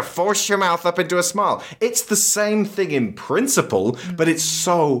 I'm going to force your mouth up into a smile. It's the same thing in principle, but it's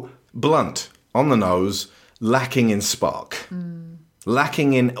so blunt, on the nose, lacking in spark.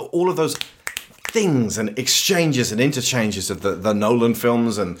 Lacking in all of those things and exchanges and interchanges of the Nolan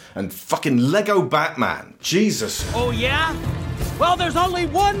films and fucking Lego Batman. Jesus. Oh, yeah? Well, there's only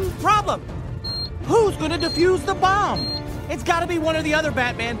one problem. Who's gonna defuse the bomb? It's gotta be one or the other,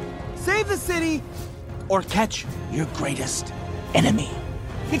 Batman. Save the city or catch your greatest enemy.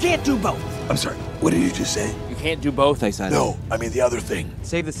 You can't do both. I'm sorry, what did you just say? You can't do both, I said. No, I mean the other thing.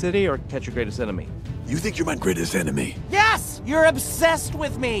 Save the city or catch your greatest enemy. You think you're my greatest enemy? Yes! You're obsessed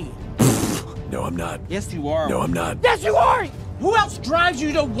with me! No, I'm not. Yes, you are. No, I'm not. Yes, you are! Who else drives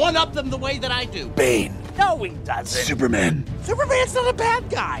you to one-up them the way that I do? Bane. No, he doesn't. Superman. Superman's not a bad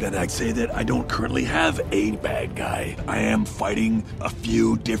guy. Then I'd say that I don't currently have a bad guy. I am fighting a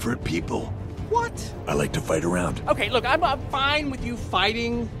few different people. What? I like to fight around. Okay, look, I'm fine with you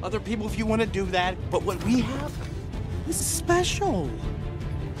fighting other people if you want to do that, but what we have is special.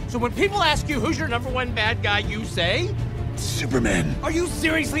 So when people ask you who's your number one bad guy, you say... Superman. Are you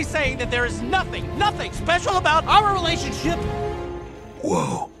seriously saying that there is nothing special about our relationship?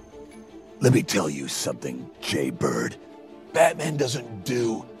 Whoa. Let me tell you something, Jay Bird. Batman doesn't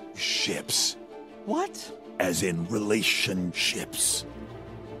do ships. What? As in relationships.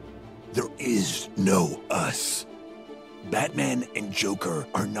 There is no us. Batman and Joker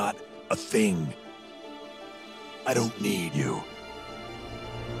are not a thing. I don't need you.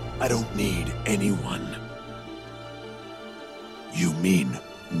 I don't need anyone. You mean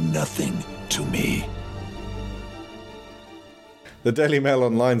nothing to me. The Daily Mail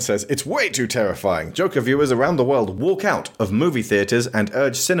Online says, it's way too terrifying. Joker viewers around the world walk out of movie theatres and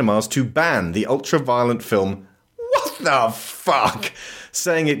urge cinemas to ban the ultra-violent film. What the fuck?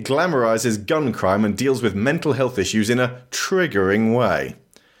 Saying it glamorizes gun crime and deals with mental health issues in a triggering way.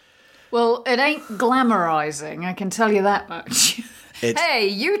 Well, it ain't glamorizing, I can tell you that much. Hey,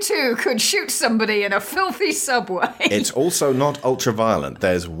 you two could shoot somebody in a filthy subway. It's also not ultra-violent.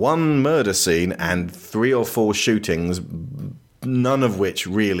 There's one murder scene and 3 or 4 shootings, none of which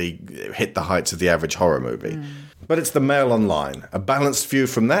really hit the heights of the average horror movie. But it's the Mail Online. A balanced view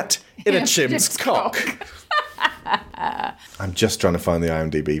from that in a chim's cock. I'm just trying to find the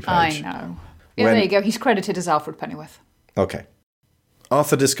IMDb page. I know. Yeah, there you go. He's credited as Alfred Pennyworth. Okay.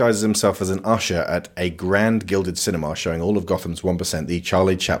 Arthur disguises himself as an usher at a grand gilded cinema showing all of Gotham's 1%, the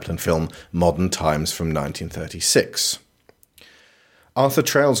Charlie Chaplin film Modern Times from 1936. Arthur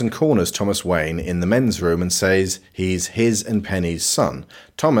trails and corners Thomas Wayne in the men's room and says he's his and Penny's son.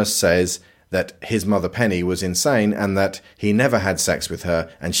 Thomas says that his mother Penny was insane and that he never had sex with her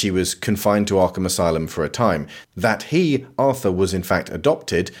and she was confined to Arkham Asylum for a time. That he, Arthur, was in fact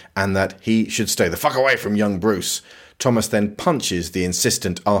adopted and that he should stay the fuck away from young Bruce. Thomas then punches the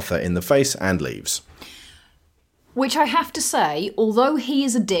insistent Arthur in the face and leaves. Which I have to say, although he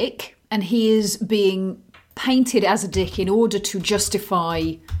is a dick and he is being painted as a dick in order to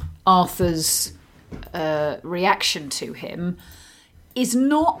justify Arthur's reaction to him, is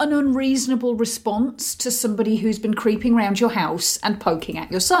not an unreasonable response to somebody who's been creeping around your house and poking at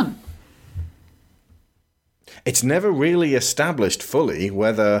your son. It's never really established fully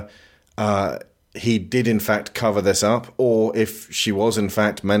whether he did in fact cover this up or if she was in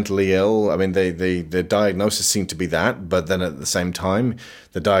fact mentally ill. I mean, the diagnosis seemed to be that, but then at the same time,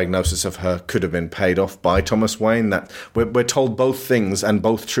 the diagnosis of her could have been paid off by Thomas Wayne. That we're told both things and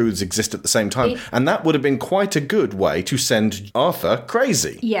both truths exist at the same time. And that would have been quite a good way to send Arthur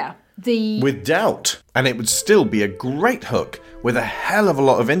crazy. Yeah. With doubt. And it would still be a great hook with a hell of a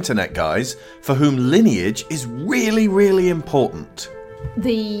lot of internet guys for whom lineage is really, really important.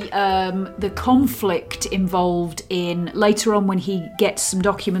 The conflict involved in later on when he gets some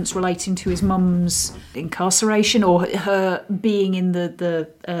documents relating to his mum's incarceration or her being in the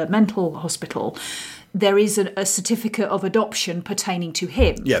mental hospital, there is a certificate of adoption pertaining to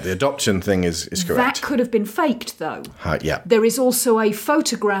him. Yeah, the adoption thing is correct. That could have been faked, though. Yeah. There is also a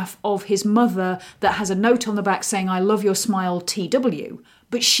photograph of his mother that has a note on the back saying, "I love your smile, TW."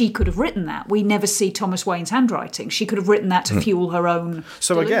 But she could have written that. We never see Thomas Wayne's handwriting. She could have written that to fuel her own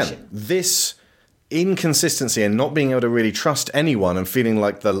So delusion. again, this inconsistency and not being able to really trust anyone and feeling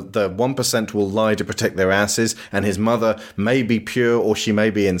like the 1% will lie to protect their asses and his mother may be pure or she may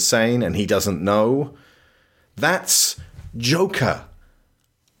be insane and he doesn't know. That's Joker.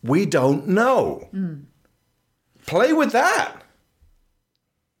 We don't know. Play with that.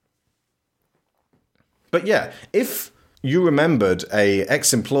 But yeah, if you remembered a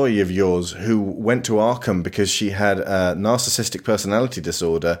ex-employee of yours who went to Arkham because she had a narcissistic personality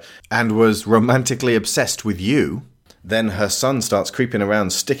disorder and was romantically obsessed with you, then her son starts creeping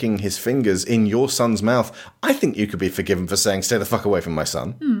around, sticking his fingers in your son's mouth. I think you could be forgiven for saying, "Stay the fuck away from my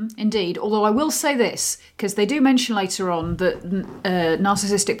son." Indeed. Although I will say this, because they do mention later on that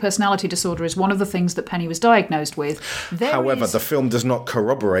narcissistic personality disorder is one of the things that Penny was diagnosed with. However, the film does not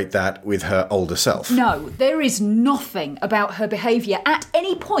corroborate that with her older self. No, there is nothing about her behaviour at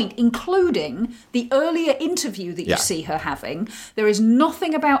any point, including the earlier interview that you see her having. There is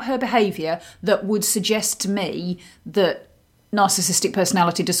nothing about her behaviour that would suggest to me that narcissistic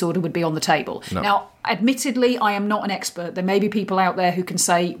personality disorder would be on the table. No. Now, admittedly, I am not an expert. There may be people out there who can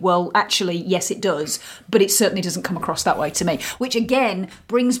say, well, actually, yes, it does, but it certainly doesn't come across that way to me. Which, again,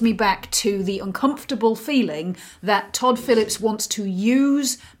 brings me back to the uncomfortable feeling that Todd Phillips wants to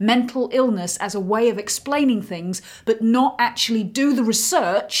use mental illness as a way of explaining things, but not actually do the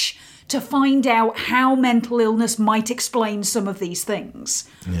research to find out how mental illness might explain some of these things.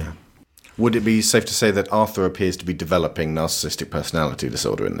 Yeah. Would it be safe to say that Arthur appears to be developing narcissistic personality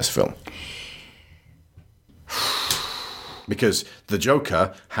disorder in this film? Because the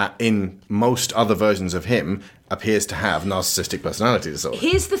Joker, in most other versions of him, appears to have narcissistic personality disorder.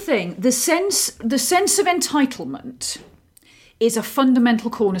 Here's the thing. The sense of entitlement is a fundamental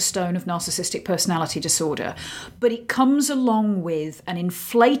cornerstone of narcissistic personality disorder, but it comes along with an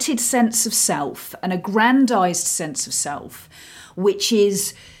inflated sense of self, an aggrandized sense of self, which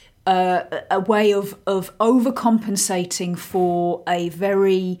is a way of overcompensating for a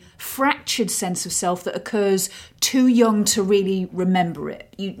very fractured sense of self that occurs too young to really remember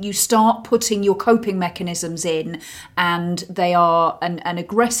it. You start putting your coping mechanisms in, and they are and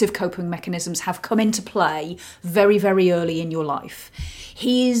aggressive coping mechanisms have come into play very, very early in your life.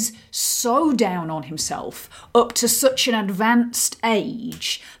 He is so down on himself up to such an advanced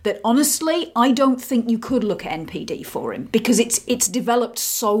age that honestly, I don't think you could look at NPD for him because it's developed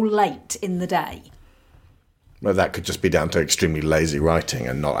so late in the day. Well, that could just be down to extremely lazy writing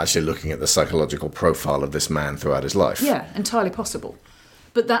and not actually looking at the psychological profile of this man throughout his life. Yeah, entirely possible.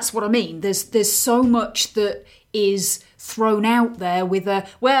 But that's what I mean. There's so much that is thrown out there with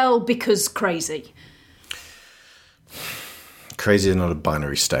because crazy. Crazy is not a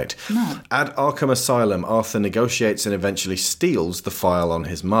binary state. No. At Arkham Asylum, Arthur negotiates and eventually steals the file on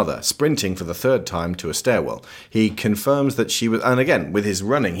his mother, sprinting for the third time to a stairwell. He confirms that she was... And again, with his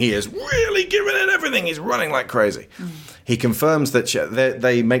running, he is really giving it everything. He's running like crazy. He confirms that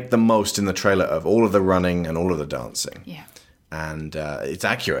they make the most in the trailer of all of the running and all of the dancing. Yeah. And it's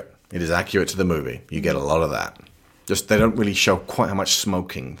accurate. It is accurate to the movie. You get a lot of that. Just they don't really show quite how much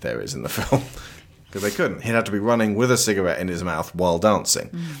smoking there is in the film. Because they couldn't. He'd have to be running with a cigarette in his mouth while dancing.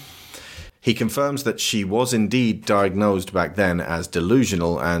 He confirms that she was indeed diagnosed back then as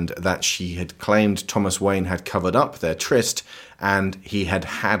delusional and that she had claimed Thomas Wayne had covered up their tryst and he had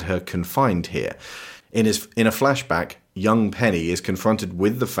had her confined here. In a flashback, young Penny is confronted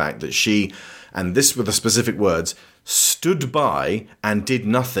with the fact that she, and this were the specific words, stood by and did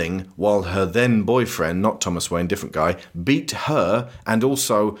nothing while her then boyfriend, not Thomas Wayne, different guy, beat her and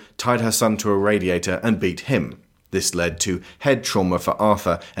also tied her son to a radiator and beat him. This led to head trauma for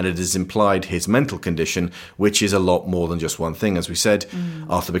Arthur, and it is implied his mental condition, which is a lot more than just one thing. As we said,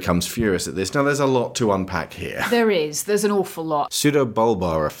 Arthur becomes furious at this. Now, there's a lot to unpack here. There's an awful lot.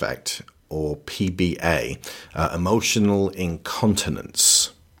 Pseudobulbar effect, or PBA, emotional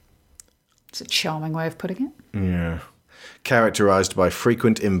incontinence. It's a charming way of putting it. Yeah. Characterized by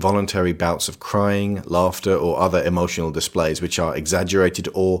frequent involuntary bouts of crying, laughter, or other emotional displays which are exaggerated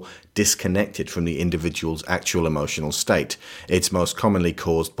or disconnected from the individual's actual emotional state. It's most commonly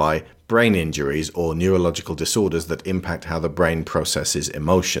caused by brain injuries or neurological disorders that impact how the brain processes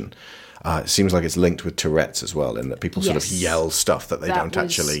emotion. It seems like it's linked with Tourette's as well, in that people sort of yell stuff that they don't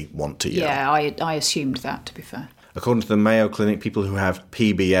actually want to yell. Yeah, I assumed that, to be fair. According to the Mayo Clinic, people who have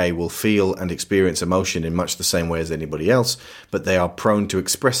PBA will feel and experience emotion in much the same way as anybody else, but they are prone to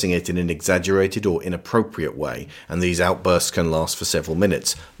expressing it in an exaggerated or inappropriate way, and these outbursts can last for several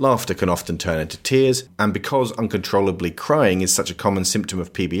minutes. Laughter can often turn into tears, and because uncontrollably crying is such a common symptom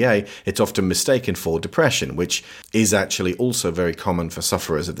of PBA, it's often mistaken for depression, which is actually also very common for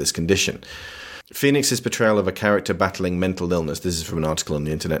sufferers of this condition. Phoenix's portrayal of a character battling mental illness, this is from an article on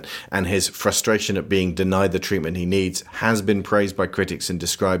the internet, and his frustration at being denied the treatment he needs has been praised by critics and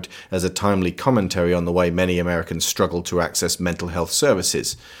described as a timely commentary on the way many Americans struggle to access mental health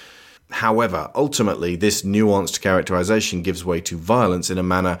services. However, ultimately, this nuanced characterization gives way to violence in a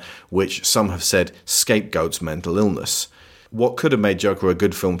manner which some have said scapegoats mental illness. What could have made Joker a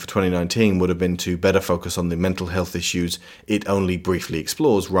good film for 2019 would have been to better focus on the mental health issues it only briefly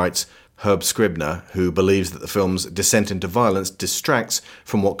explores, writes Herb Scribner, who believes that the film's descent into violence distracts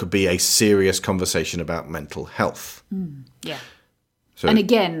from what could be a serious conversation about mental health. Yeah. So, and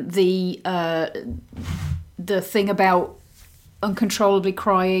again, the thing about uncontrollably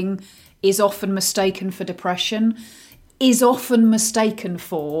crying is often mistaken for depression, is a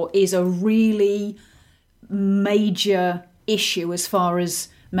really major issue as far as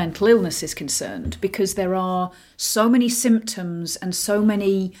mental illness is concerned, because there are so many symptoms and so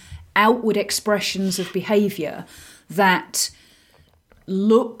many outward expressions of behaviour that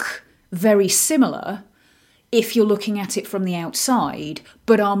look very similar if you're looking at it from the outside,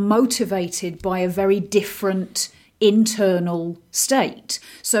 but are motivated by a very different internal state.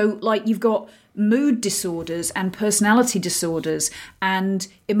 So, like, you've got mood disorders and personality disorders and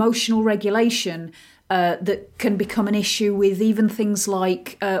emotional regulation that can become an issue with even things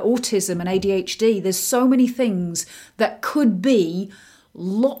like autism and ADHD. There's so many things that could be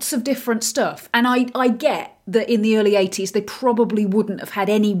lots of different stuff. And I get that in the early 80s, they probably wouldn't have had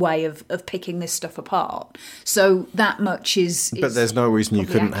any way of picking this stuff apart. So that much is but there's no reason you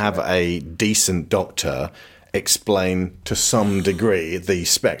couldn't have a decent doctor explain to some degree the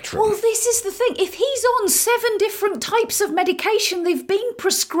spectrum. Well, this is the thing. If he's on 7 different types of medication, they've been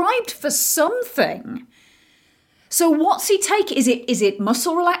prescribed for something. So what's he taking? Is it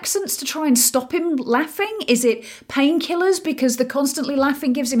muscle relaxants to try and stop him laughing? Is it painkillers because the constantly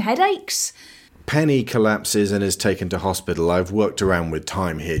laughing gives him headaches? Penny collapses and is taken to hospital. I've worked around with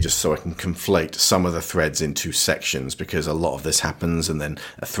time here just so I can conflate some of the threads into sections, because a lot of this happens and then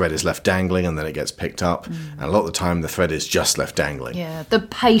a thread is left dangling and then it gets picked up. And a lot of the time the thread is just left dangling. Yeah, the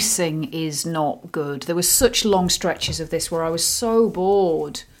pacing is not good. There were such long stretches of this where I was so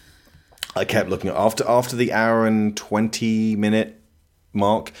bored. I kept looking at after the hour and 20 minute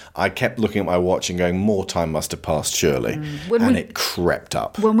mark, I kept looking at my watch and going, more time must have passed surely. It crept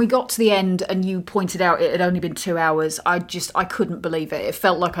up. When we got to the end and you pointed out it had only been 2 hours, I couldn't believe it. It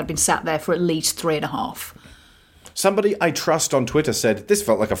felt like I'd been sat there for at least 3.5. Somebody I trust on Twitter said, this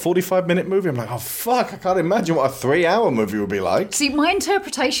felt like a 45-minute movie. I'm like, oh, fuck, I can't imagine what a 3-hour movie would be like. See, my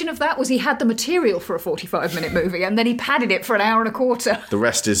interpretation of that was he had the material for a 45-minute movie and then he padded it for an hour and a quarter. The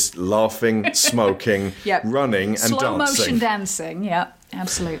rest is laughing, smoking, running and dancing. Slow-motion dancing, yeah,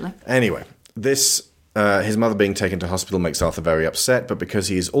 absolutely. Anyway, this... his mother being taken to hospital makes Arthur very upset, but because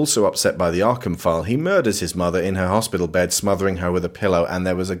he is also upset by the Arkham file, he murders his mother in her hospital bed, smothering her with a pillow, and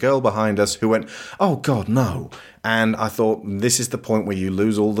there was a girl behind us who went, oh God, no. And I thought, this is the point where you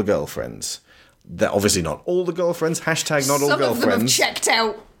lose all the girlfriends. They're obviously not all the girlfriends, hashtag not all girlfriends. Some of them have checked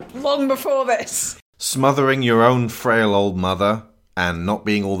out long before this. Smothering your own frail old mother and not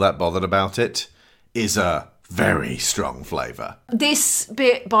being all that bothered about it is a very strong flavour. This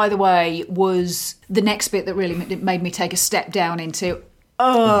bit, by the way, was the next bit that really made me take a step down into,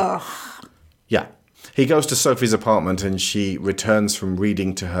 ugh. Yeah. He goes to Sophie's apartment and she returns from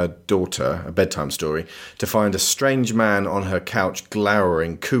reading to her daughter a bedtime story to find a strange man on her couch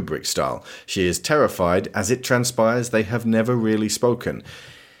glowering Kubrick style. She is terrified. As it transpires, they have never really spoken.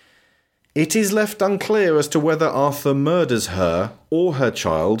 It is left unclear as to whether Arthur murders her or her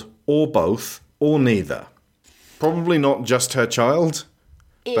child or both or neither. Probably not just her child,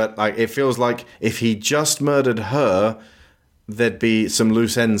 but it feels like if he just murdered her, there'd be some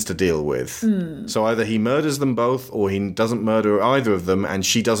loose ends to deal with. So either he murders them both or he doesn't murder either of them and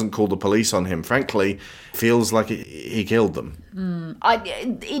she doesn't call the police on him. Frankly, feels like he killed them.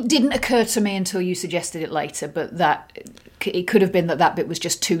 It didn't occur to me until you suggested it later, but it could have been that bit was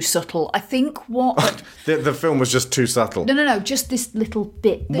just too subtle. I think what... the film was just too subtle. No, just this little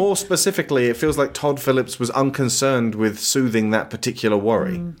bit. More specifically, it feels like Todd Phillips was unconcerned with soothing that particular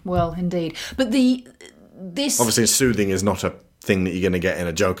worry. Well, indeed. But this... Obviously, soothing is not a thing that you're going to get in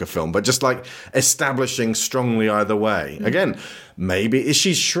a Joker film, but just like establishing strongly either way. Again, maybe is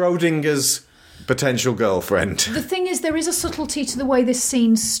she Schrodinger's potential girlfriend. The thing is, there is a subtlety to the way this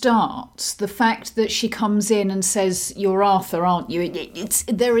scene starts. The fact that she comes in and says, "You're Arthur, aren't you?"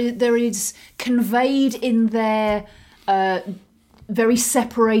 There is conveyed in their very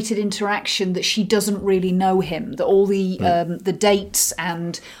separated interaction that she doesn't really know him. That all the dates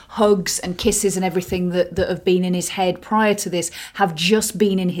and hugs and kisses and everything that have been in his head prior to this have just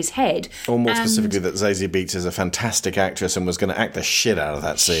been in his head. Or more specifically, that Zazie Beetz is a fantastic actress and was going to act the shit out of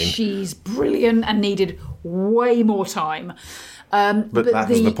that scene. She's brilliant and needed way more time. But that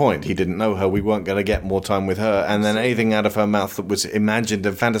was the point. He didn't know her. We weren't going to get more time with her. And then anything out of her mouth that was imagined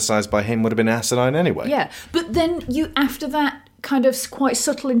and fantasized by him would have been asinine anyway. Yeah, but then after that kind of quite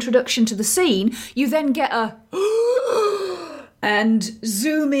subtle introduction to the scene, you then get a and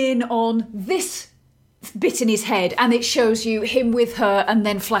zoom in on this bit in his head, and it shows you him with her and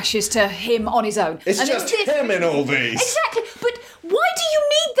then flashes to him on his own. It's just him in all these. Exactly. But why do you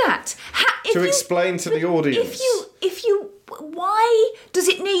need that? To explain to the audience. Why does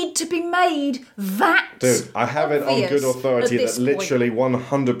it need to be made that Dude, I have it on good authority that literally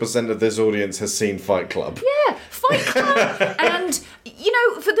 100% of this audience has seen Fight Club. Yeah, Fight Club. And,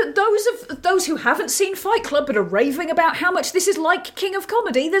 for those who haven't seen Fight Club but are raving about how much this is like King of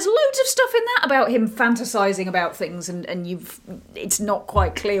Comedy, there's loads of stuff in that about him fantasising about things and it's not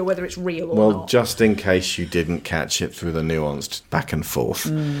quite clear whether it's real or not. Well, just in case you didn't catch it through the nuanced back and forth.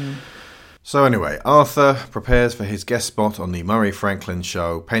 So anyway, Arthur prepares for his guest spot on the Murray Franklin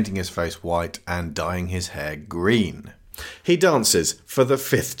show, painting his face white and dyeing his hair green. He dances for the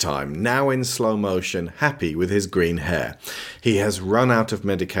 5th time, now in slow motion, happy with his green hair. He has run out of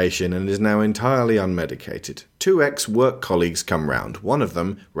medication and is now entirely unmedicated. 2 ex-work colleagues come round. One of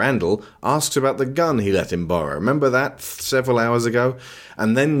them, Randall, asks about the gun he let him borrow. Remember that several hours ago?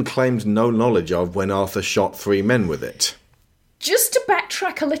 And then claimed no knowledge of when Arthur shot 3 men with it. Just to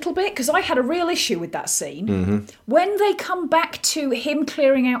backtrack a little bit, because I had a real issue with that scene, when they come back to him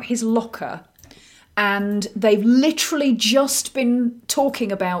clearing out his locker, and they've literally just been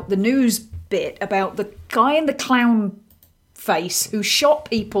talking about the news bit about the guy in the clown face who shot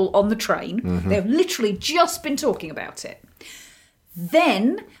people on the train. They've literally just been talking about it.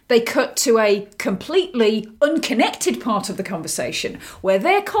 Then they cut to a completely unconnected part of the conversation where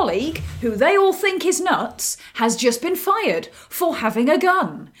their colleague, who they all think is nuts, has just been fired for having a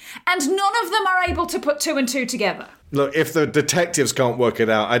gun. And none of them are able to put 2 and 2 together. Look, if the detectives can't work it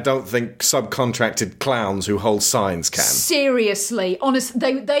out, I don't think subcontracted clowns who hold signs can. Seriously,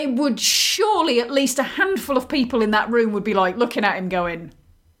 honestly, they would surely, at least a handful of people in that room would be like looking at him going,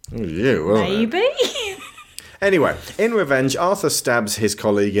 maybe? Anyway, in revenge, Arthur stabs his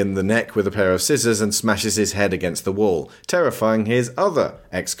colleague in the neck with a pair of scissors and smashes his head against the wall, terrifying his other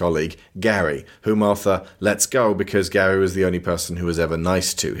ex-colleague, Gary, whom Arthur lets go because Gary was the only person who was ever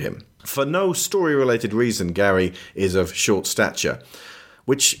nice to him. For no story-related reason, Gary is of short stature,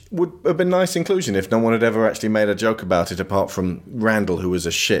 which would have been nice inclusion if no one had ever actually made a joke about it apart from Randall, who was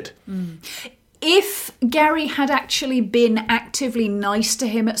a shit. If Gary had actually been actively nice to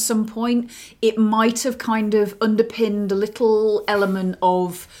him at some point, it might have kind of underpinned a little element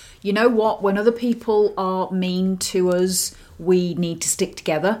of, you know what, when other people are mean to us, we need to stick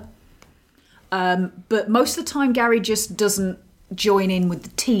together. But most of the time, Gary just doesn't join in with the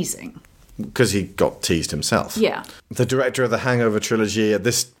teasing. Because he got teased himself. Yeah. The director of the Hangover trilogy at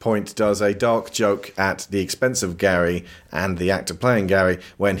this point does a dark joke at the expense of Gary and the actor playing Gary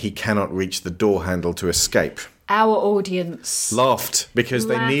when he cannot reach the door handle to escape. Our audience laughed because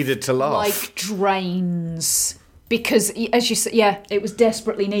they needed to laugh. Like drains. Because, as you said, it was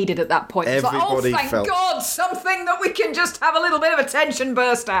desperately needed at that point. It was Everybody like, felt... God, something that we can just have a little bit of a tension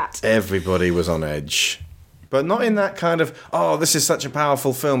burst at. Everybody was on edge. But not in that kind of, this is such a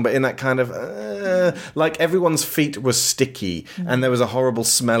powerful film, but in that kind of, like everyone's feet were sticky and there was a horrible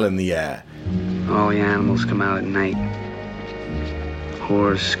smell in the air. All the animals come out at night.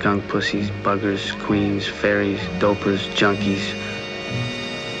 Whores, skunk pussies, buggers, queens, fairies, dopers, junkies.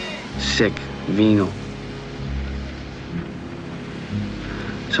 Sick, venal.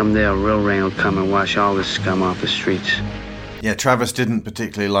 Someday a real rain will come and wash all this scum off the streets. Yeah, Travis didn't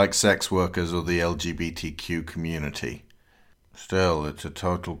particularly like sex workers or the LGBTQ community. Still, it's a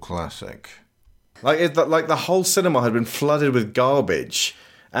total classic. Like the whole cinema had been flooded with garbage,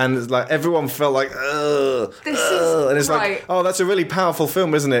 and it's like everyone felt like, ugh, and it's like, that's a really powerful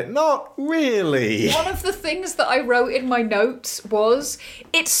film, isn't it? Not really. One of the things that I wrote in my notes was,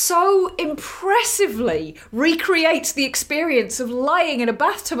 it so impressively recreates the experience of lying in a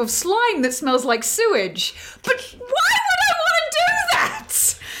bathtub of slime that smells like sewage. But why would I want to do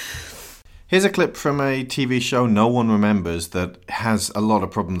that? Here's a clip from a TV show no one remembers that has a lot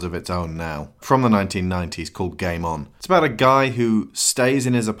of problems of its own now, from the 1990s, called Game On. It's about a guy who stays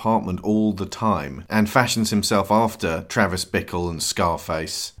in his apartment all the time and fashions himself after Travis Bickle and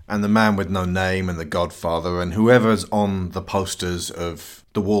Scarface and The Man with No Name and The Godfather and whoever's on the posters of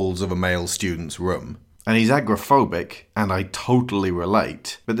the walls of a male student's room. And he's agoraphobic, and I totally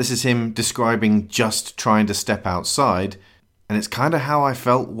relate, but this is him describing just trying to step outside. And it's kind of how I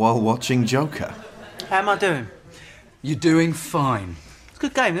felt while watching Joker. How am I doing? You're doing fine. It's a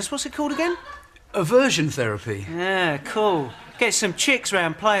good game. What's it called again? Aversion therapy. Yeah, cool. Get some chicks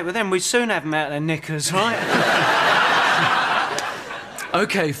round, play it with them. We'd soon have them out of their knickers, right?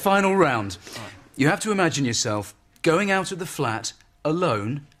 OK, final round. You have to imagine yourself going out of the flat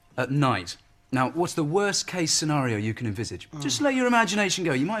alone at night. Now, what's the worst-case scenario you can envisage? Just let your imagination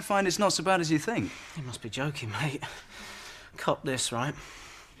go. You might find it's not so bad as you think. You must be joking, mate. Cop this, right?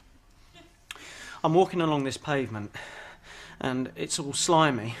 I'm walking along this pavement, and it's all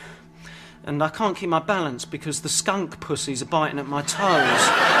slimy, and I can't keep my balance because the skunk pussies are biting at my toes.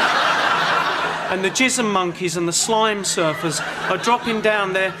 And the jism monkeys and the slime surfers are dropping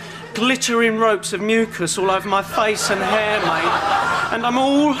down their glittering ropes of mucus all over my face and hair, mate. And I'm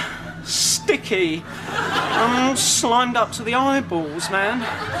all sticky. I'm all slimed up to the eyeballs, man.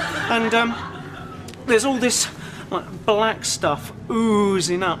 And there's all this black stuff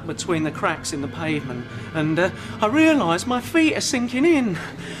oozing up between the cracks in the pavement, and I realise my feet are sinking in,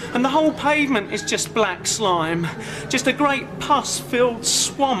 and the whole pavement is just black slime, just a great pus-filled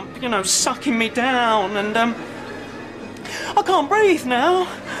swamp, you know, sucking me down, and I can't breathe now.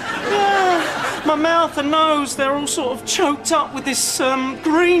 Yeah, my mouth and nose, they're all sort of choked up with this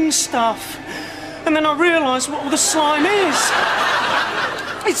green stuff, and then I realise what all the slime is.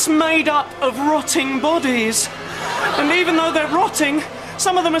 It's made up of rotting bodies. And even though they're rotting,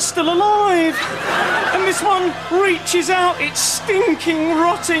 some of them are still alive. And this one reaches out its stinking,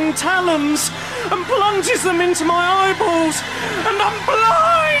 rotting talons and plunges them into my eyeballs. And I'm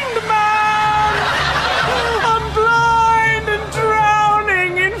blind, man! I'm blind and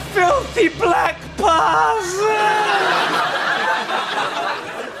drowning in filthy black pus.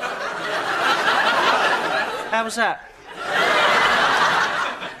 How was that?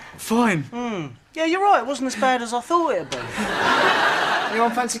 Fine. Yeah, you're right. It wasn't as bad as I thought it'd be.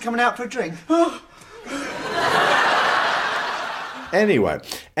 Anyone fancy coming out for a drink? Anyway,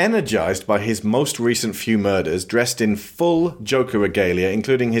 energised by his most recent few murders, dressed in full Joker regalia,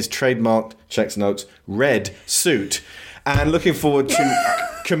 including his trademarked, checks notes, red suit, and looking forward to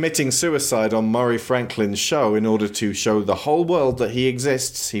committing suicide on Murray Franklin's show in order to show the whole world that he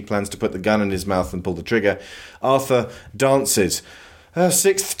exists, he plans to put the gun in his mouth and pull the trigger. Arthur dances. A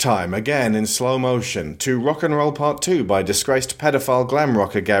sixth time, again in slow motion, to Rock and Roll Part 2 by disgraced pedophile glam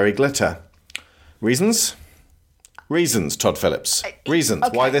rocker Gary Glitter. Reasons? Reasons, Todd Phillips. Reasons.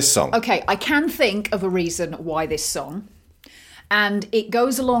 Okay. Why this song? Okay, I can think of a reason why this song. And it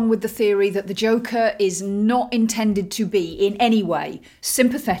goes along with the theory that the Joker is not intended to be in any way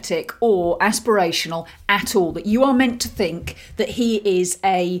sympathetic or aspirational at all. That you are meant to think that he is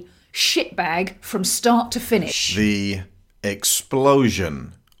a shitbag from start to finish. The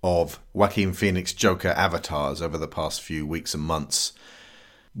explosion of Joaquin Phoenix Joker avatars over the past few weeks and months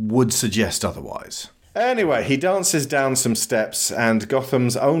would suggest otherwise. Anyway, he dances down some steps and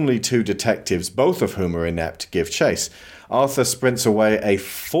Gotham's only two detectives, both of whom are inept, give chase. Arthur sprints away a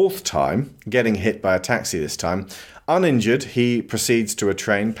fourth time, getting hit by a taxi this time. Uninjured, he proceeds to a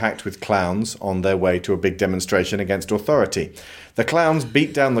train packed with clowns on their way to a big demonstration against authority. The clowns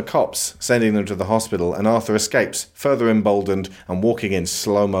beat down the cops, sending them to the hospital, and Arthur escapes, further emboldened and walking in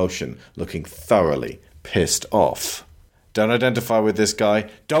slow motion, looking thoroughly pissed off. Don't identify with this guy.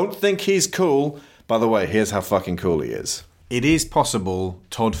 Don't think he's cool. By the way, here's how fucking cool he is. It is possible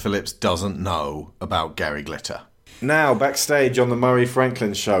Todd Phillips doesn't know about Gary Glitter. Now, backstage on the Murray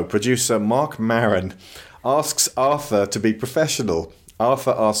Franklin show, producer Mark Maron asks Arthur to be professional.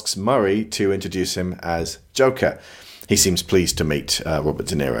 Arthur asks Murray to introduce him as Joker. He seems pleased to meet Robert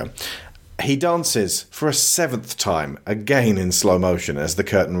De Niro. He dances for a seventh time, again in slow motion as the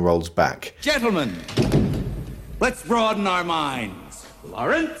curtain rolls back. Gentlemen, let's broaden our minds.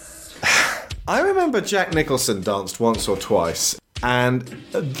 Lawrence? I remember Jack Nicholson danced once or twice, and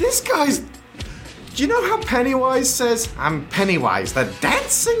this guy's... Do you know how Pennywise says, "I'm Pennywise, the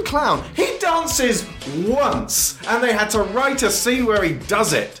dancing clown"? He dances once, and they had to write a scene where he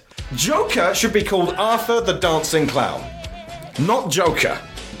does it. Joker should be called Arthur the Dancing Clown, not Joker.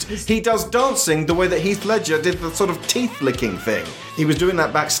 He does dancing the way that Heath Ledger did the sort of teeth-licking thing. He was doing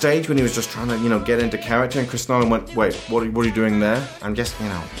that backstage when he was just trying to, get into character, and Chris Nolan went, "Wait, what are you doing there?" "I'm just,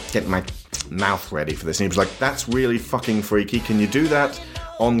 getting my mouth ready for this. And he was like, that's really fucking freaky. Can you do that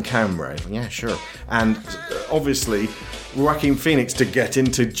on camera? Yeah, sure. And obviously, Joaquin Phoenix, to get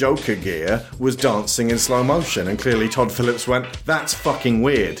into Joker gear, was dancing in slow motion. And clearly Todd Phillips went, that's fucking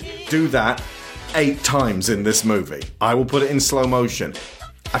weird. Do that 8 times in this movie. I will put it in slow motion.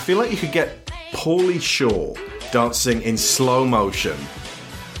 I feel like you could get Pauly Shore dancing in slow motion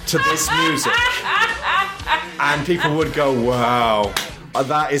to this music. And people would go, wow,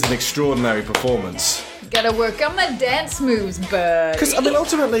 that is an extraordinary performance. Gotta work on the dance moves, bud. Because, I mean,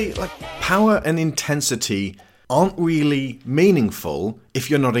 ultimately, like, power and intensity aren't really meaningful if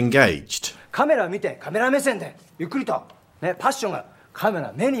you're not engaged. カメラ見て、カメラ目線で、ゆっくりと。ね、パッションが、カメ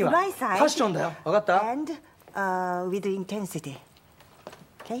ラ目には、パ Right side. ッションだよ。わかった？ And with intensity.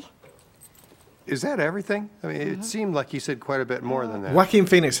 Okay? Is that everything? I mean, it seemed like he said quite a bit more than that. Joaquin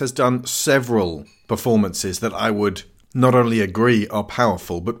Phoenix has done several performances that I would not only agree are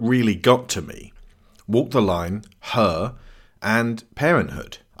powerful, but really got to me. Walk the Line, Her, and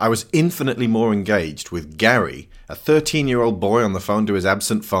Parenthood. I was infinitely more engaged with Gary, a 13-year-old boy on the phone to his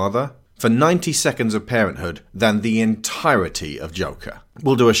absent father, for 90 seconds of Parenthood than the entirety of Joker.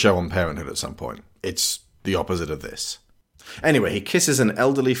 We'll do a show on Parenthood at some point. It's the opposite of this. Anyway, he kisses an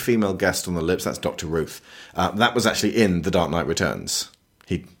elderly female guest on the lips. That's Dr. Ruth. That was actually in The Dark Knight Returns.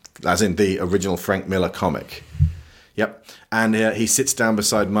 As in the original Frank Miller comic. Yep. And he sits down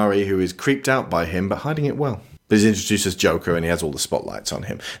beside Murray, who is creeped out by him, but hiding it well. But he's introduced as Joker, and he has all the spotlights on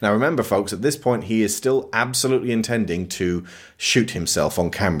him. Now, remember, folks, at this point, he is still absolutely intending to shoot himself on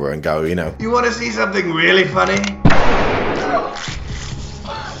camera and go, you know... You want to see something really funny?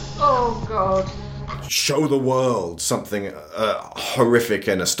 Oh, God. Show the world something horrific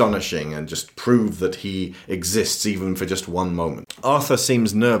and astonishing and just prove that he exists even for just one moment. Arthur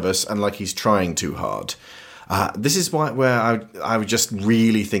seems nervous and like he's trying too hard. This is where I was just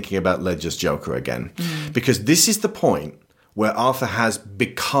really thinking about Ledger's Joker again. Because this is the point where Arthur has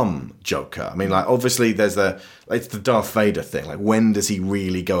become Joker. I mean, like, obviously it's the Darth Vader thing. Like, when does he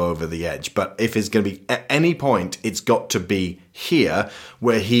really go over the edge? But if it's going to be at any point, it's got to be here,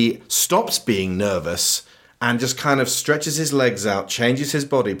 where he stops being nervous and just kind of stretches his legs out, changes his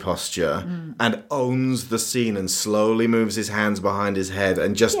body posture, and owns the scene and slowly moves his hands behind his head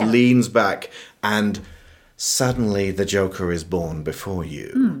and just leans back, and suddenly the Joker is born before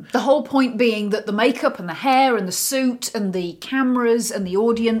you. The whole point being that the makeup and the hair and the suit and the cameras and the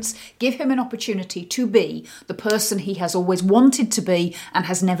audience give him an opportunity to be the person he has always wanted to be and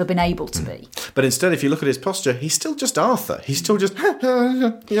has never been able to be. But instead, if you look at his posture, he's still just Arthur. He's still just,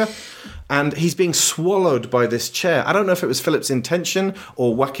 yeah. And he's being swallowed by this chair. I don't know if it was Philip's intention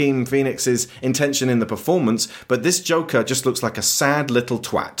or Joaquin Phoenix's intention in the performance, but this Joker just looks like a sad little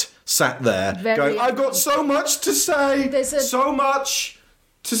twat. Sat there going, I've got so much to say, so much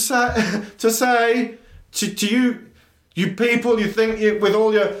to say to you people, you think with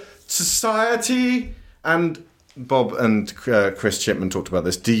all your society. And Bob and Chris Chipman talked about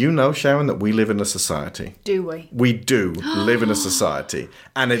this. Do you know, Sharon, that we live in a society? Do we? We do live in a society.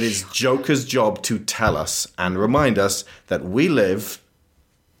 And it is Joker's job to tell us and remind us that we live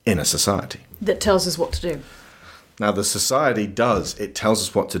in a society. That tells us what to do. Now, the society does. It tells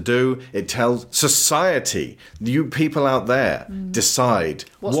us what to do. It tells society, you people out there, decide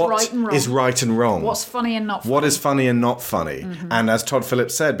what right and wrong. Is right and wrong. What's funny and not funny. What is funny and not funny. And as Todd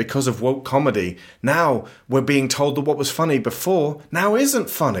Phillips said, because of woke comedy, now we're being told that what was funny before now isn't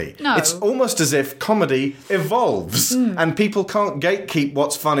funny. No. It's almost as if comedy evolves and people can't gatekeep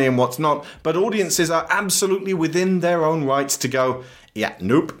what's funny and what's not, but audiences are absolutely within their own rights to go, yeah,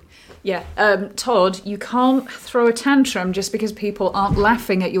 nope. Yeah, Todd, you can't throw a tantrum just because people aren't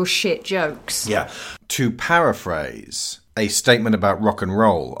laughing at your shit jokes. Yeah. To paraphrase a statement about rock and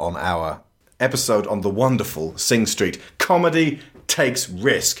roll on our episode on the wonderful Sing Street, comedy takes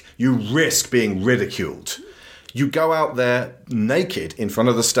risk. You risk being ridiculed. You go out there naked in front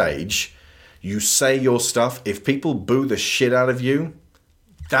of the stage, you say your stuff. If people boo the shit out of you,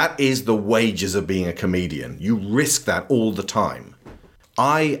 that is the wages of being a comedian. You risk that all the time.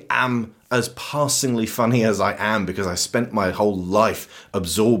 I am as passingly funny as I am because I spent my whole life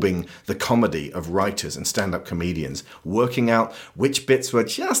absorbing the comedy of writers and stand-up comedians, working out which bits were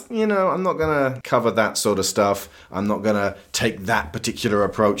just, I'm not going to cover that sort of stuff. I'm not going to take that particular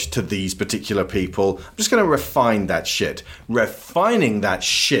approach to these particular people. I'm just going to refine that shit. Refining that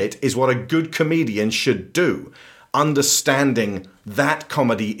shit is what a good comedian should do. Understanding that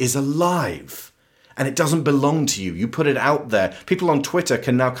comedy is alive. And it doesn't belong to you. You put it out there. People on Twitter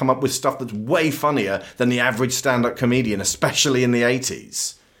can now come up with stuff that's way funnier than the average stand-up comedian, especially in the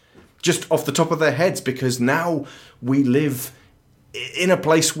 80s. Just off the top of their heads, because now we live in a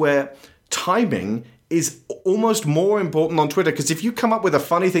place where timing is almost more important on Twitter, because if you come up with a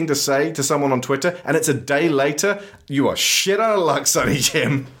funny thing to say to someone on Twitter and it's a day later, you are shit out of luck, Sonny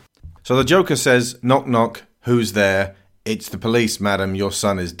Jim. So the Joker says, knock knock, who's there? It's the police, madam, your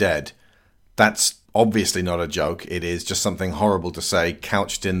son is dead. That's obviously not a joke, it is just something horrible to say,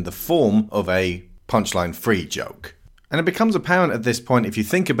 couched in the form of a punchline-free joke. And it becomes apparent at this point, if you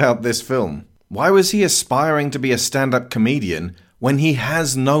think about this film, why was he aspiring to be a stand-up comedian when he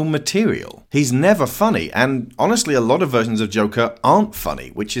has no material? He's never funny, and honestly a lot of versions of Joker aren't funny,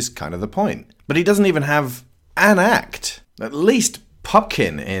 which is kind of the point. But he doesn't even have an act. At least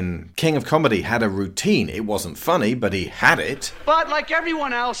Pupkin in King of Comedy had a routine. It wasn't funny, but he had it. But like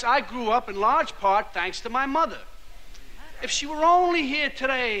everyone else, I grew up in large part thanks to my mother. If she were only here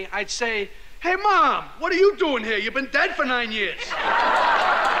today, I'd say, "Hey, Mom, what are you doing here? You've been dead for 9 years."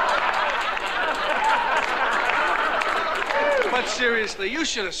 But seriously, you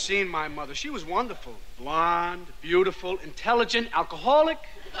should have seen my mother. She was wonderful. Blonde, beautiful, intelligent, alcoholic.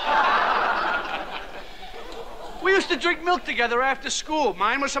 We used to drink milk together after school.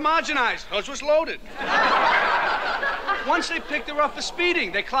 Mine was homogenized. Hers was loaded. Once they picked her up for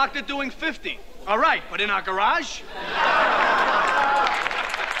speeding. They clocked her doing 50. All right, but in our garage?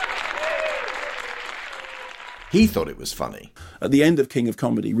 He thought it was funny. At the end of King of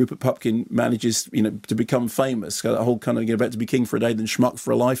Comedy, Rupert Pupkin manages, to become famous. That whole kind of about to be king for a day, then schmuck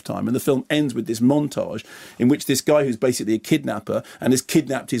for a lifetime. And the film ends with this montage in which this guy who's basically a kidnapper and has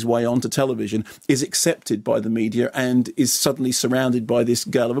kidnapped his way onto television is accepted by the media and is suddenly surrounded by this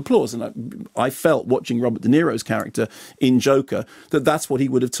gale of applause. And I felt, watching Robert De Niro's character in Joker, that that's what he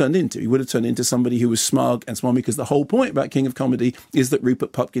would have turned into. He would have turned into somebody who was smug and smug, because the whole point about King of Comedy is that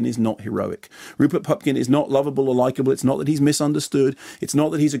Rupert Pupkin is not heroic. Rupert Pupkin is not lovable or likable. It's not that he's misunderstood. It's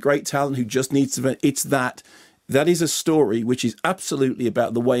not that he's a great talent who just needs to... It's that is a story which is absolutely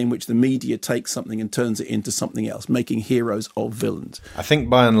about the way in which the media takes something and turns it into something else, making heroes of villains. I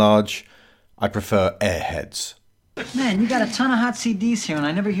think by and large, I prefer Airheads. Man, you got a ton of hot CDs here, and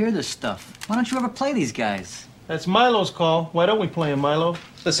I never hear this stuff. Why don't you ever play these guys? That's Milo's call. Why don't we play him, Milo?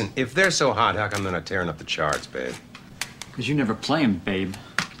 Listen, if they're so hot, how come they're not tearing up the charts, babe? Because you never play them, babe.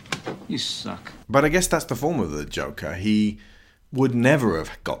 You suck. But I guess that's the form of the Joker. He would never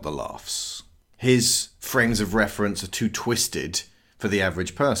have got the laughs. His frames of reference are too twisted for the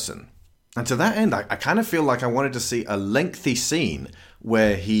average person. And to that end, I kind of feel like I wanted to see a lengthy scene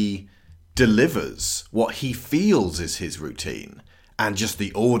where he delivers what he feels is his routine, and just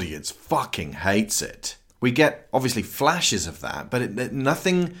the audience fucking hates it. We get, obviously, flashes of that, but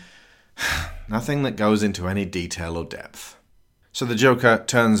nothing that goes into any detail or depth. So the Joker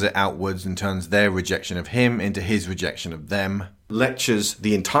turns it outwards and turns their rejection of him into his rejection of them, lectures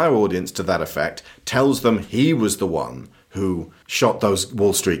the entire audience to that effect, tells them he was the one who shot those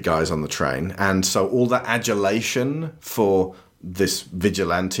Wall Street guys on the train, and so all that adulation for this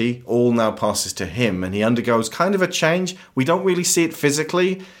vigilante all now passes to him, and he undergoes kind of a change. We don't really see it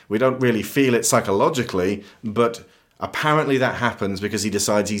physically, we don't really feel it psychologically, but apparently that happens because he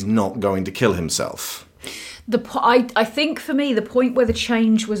decides he's not going to kill himself. I think for me the point where the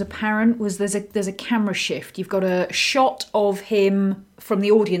change was apparent was there's a camera shift. You've got a shot of him from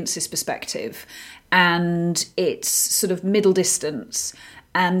the audience's perspective, and it's sort of middle distance,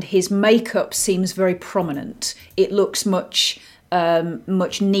 and his makeup seems very prominent. It looks much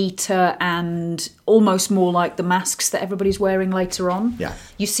neater and almost more like the masks that everybody's wearing later on. Yeah.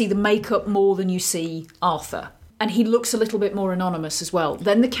 You see the makeup more than you see Arthur. And he looks a little bit more anonymous as well.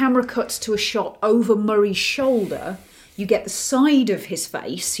 Then the camera cuts to a shot over Murray's shoulder. You get the side of his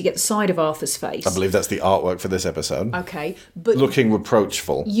face. You get the side of Arthur's face. I believe that's the artwork for this episode. Okay, but looking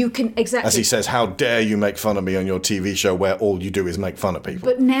reproachful. You can exactly, as he says, "How dare you make fun of me on your TV show where all you do is make fun of people."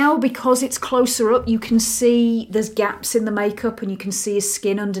 But now, because it's closer up, you can see there's gaps in the makeup, and you can see his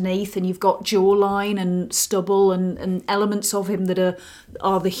skin underneath, and you've got jawline and stubble and elements of him that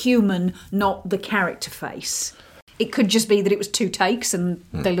are the human, not the character face. It could just be that it was 2 takes and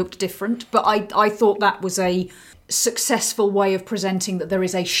they looked different. But I thought that was a successful way of presenting that there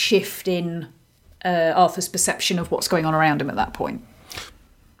is a shift in Arthur's perception of what's going on around him at that point.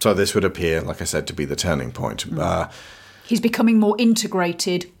 So this would appear, like I said, to be the turning point. He's becoming more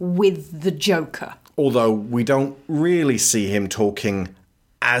integrated with the Joker. Although we don't really see him talking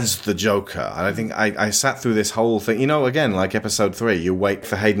as the Joker. I think I sat through this whole thing. Again, like episode 3, you wait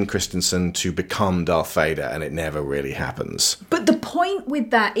for Hayden Christensen to become Darth Vader, and it never really happens. But the point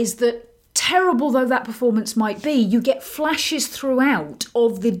with that is that terrible though that performance might be, you get flashes throughout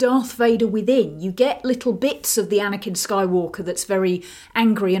of the Darth Vader within. You get little bits of the Anakin Skywalker that's very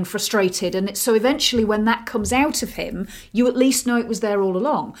angry and frustrated, and so eventually when that comes out of him, you at least know it was there all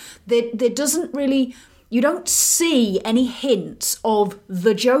along. There doesn't really... You don't see any hints of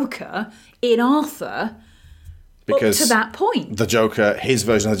the Joker in Arthur because up to that point. The Joker, his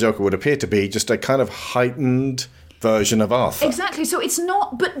version of the Joker would appear to be just a kind of heightened version of Arthur. Exactly. So it's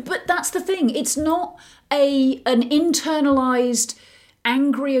not, but that's the thing. It's not an internalized,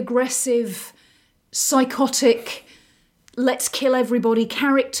 angry, aggressive, psychotic, let's kill everybody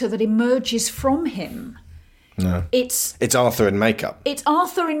character that emerges from him. No. It's Arthur in makeup. It's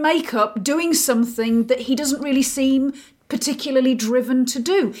Arthur in makeup doing something that he doesn't really seem particularly driven to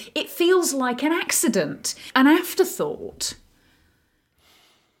do. It feels like an accident, an afterthought.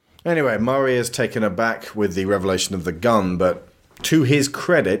 Anyway, Murray is taken aback with the revelation of the gun, but to his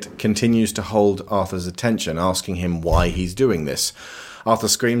credit, continues to hold Arthur's attention, asking him why he's doing this. Arthur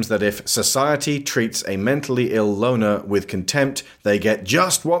screams that if society treats a mentally ill loner with contempt, they get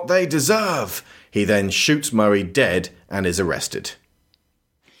just what they deserve. He then shoots Murray dead and is arrested.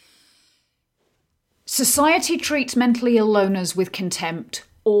 Society treats mentally ill loners with contempt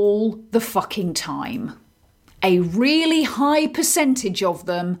all the fucking time. A really high percentage of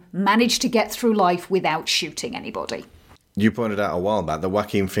them manage to get through life without shooting anybody. You pointed out a while back that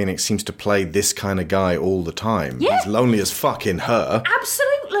Joaquin Phoenix seems to play this kind of guy all the time. Yeah. He's lonely as fuck in Her.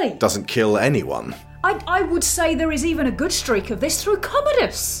 Absolutely. Doesn't kill anyone. I would say there is even a good streak of this through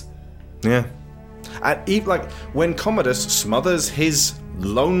Commodus. Yeah. And when Commodus smothers his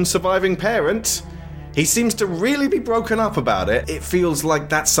lone surviving parent, he seems to really be broken up about it. It feels like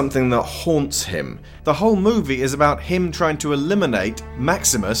that's something that haunts him. The whole movie is about him trying to eliminate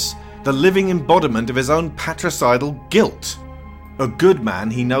Maximus, the living embodiment of his own patricidal guilt. A good man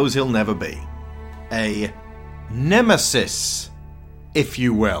he knows he'll never be. A nemesis, if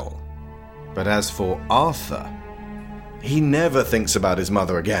you will. But as for Arthur, he never thinks about his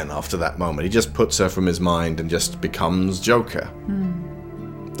mother again after that moment. He just puts her from his mind and just becomes Joker.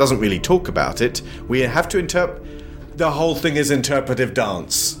 Doesn't really talk about it. We have to interpret... The whole thing is interpretive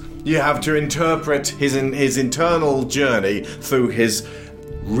dance. You have to interpret his internal journey through his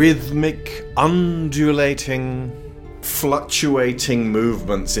rhythmic, undulating, fluctuating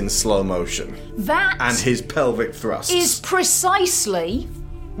movements in slow motion. That and his pelvic thrusts. Is precisely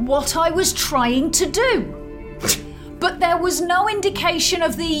what I was trying to do. But there was no indication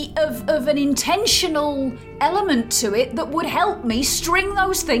of an intentional element to it that would help me string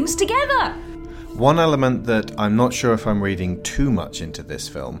those things together. One element that I'm not sure if I'm reading too much into this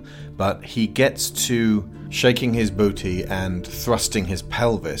film, but he gets to shaking his booty and thrusting his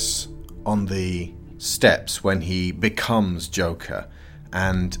pelvis on the steps when he becomes Joker.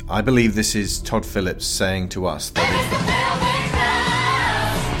 And I believe this is Todd Phillips saying to us that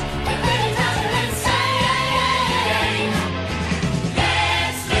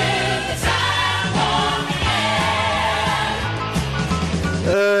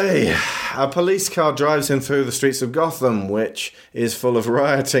a police car drives him through the streets of Gotham, which is full of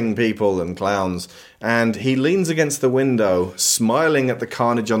rioting people and clowns, and he leans against the window, smiling at the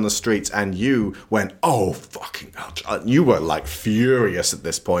carnage on the streets, and you went, oh, fucking hell. You were, furious at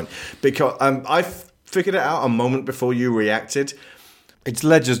this point, because I figured it out a moment before you reacted. It's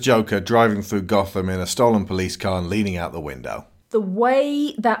Ledger's Joker driving through Gotham in a stolen police car and leaning out the window. The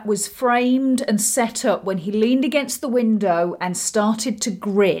way that was framed and set up when he leaned against the window and started to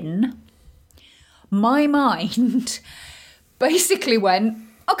grin, my mind basically went,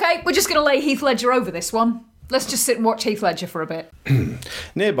 okay, we're just going to lay Heath Ledger over this one. Let's just sit and watch Heath Ledger for a bit.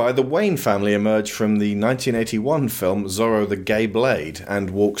 Nearby, the Wayne family emerge from the 1981 film Zorro the Gay Blade and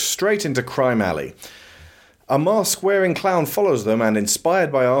walk straight into Crime Alley. A mask-wearing clown follows them and,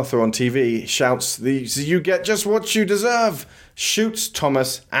 inspired by Arthur on TV, shouts, "You get just what you deserve!" Shoots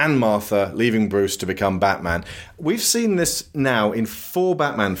Thomas and Martha, leaving Bruce to become Batman. We've seen this now in 4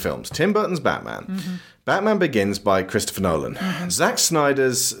 Batman films. Tim Burton's Batman. Mm-hmm. Batman Begins by Christopher Nolan. Mm-hmm. Zack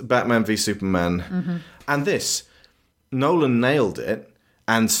Snyder's Batman v Superman. Mm-hmm. And this. Nolan nailed it,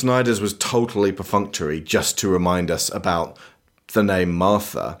 and Snyder's was totally perfunctory just to remind us about the name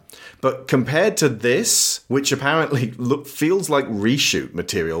Martha. But compared to this, which apparently feels like reshoot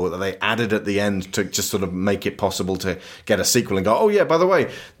material that they added at the end to just sort of make it possible to get a sequel and go, oh yeah, by the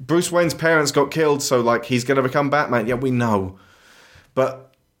way, Bruce Wayne's parents got killed, so he's going to become Batman. Yeah, we know.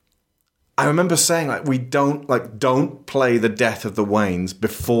 But I remember saying, like, don't play the death of the Waynes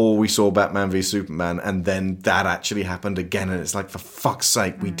before we saw Batman v Superman, and then that actually happened again, and it's like, for fuck's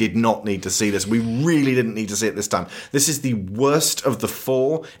sake, we did not need to see this. We really didn't need to see it this time. This is the worst of the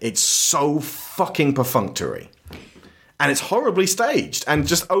four. It's so fucking perfunctory. And it's horribly staged, and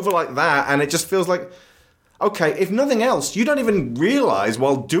just over like that, and it just feels like, okay, if nothing else, you don't even realise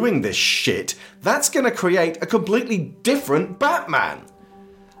while doing this shit, that's going to create a completely different Batman.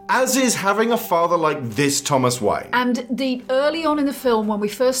 As is having a father like this Thomas Wayne. And early on in the film, when we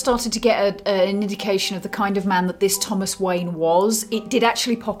first started to get an indication of the kind of man that this Thomas Wayne was, it did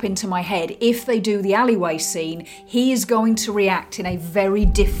actually pop into my head. If they do the alleyway scene, he is going to react in a very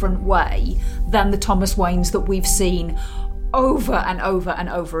different way than the Thomas Waynes that we've seen over and over and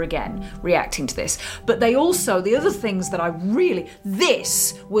over again reacting to this. But they also, the other things that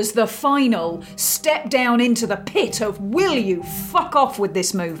this was the final step down into the pit of will you fuck off with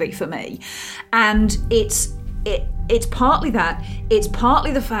this movie for me. And it's partly that, it's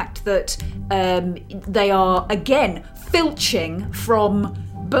partly the fact that they are again filching from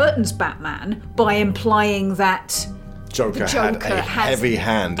Burton's Batman by implying that Joker had a heavy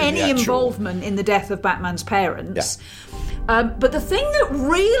hand in any involvement in the death of Batman's parents. Yeah. But the thing that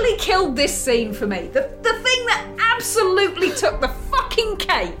really killed this scene for me, the thing that absolutely took the fucking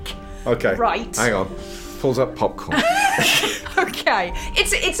cake. Okay. Right. Hang on. Pulls up popcorn. Okay.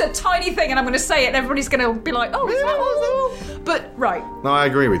 It's a tiny thing, and I'm going to say it, and everybody's going to be like, oh, is that all? But, right. No, I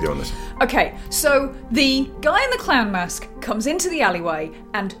agree with you on this. Okay, so the guy in the clown mask comes into the alleyway,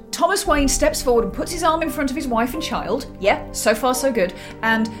 and Thomas Wayne steps forward and puts his arm in front of his wife and child. Yeah, so far so good.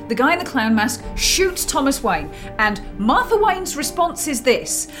 And the guy in the clown mask shoots Thomas Wayne, and Martha Wayne's response is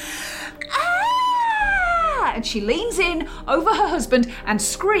this. Ah! And she leans in over her husband and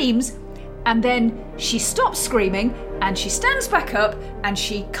screams, and then she stops screaming, and she stands back up, and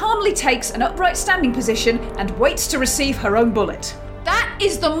she calmly takes an upright standing position and waits to receive her own bullet. That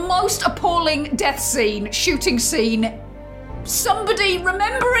is the most appalling death scene, shooting scene, somebody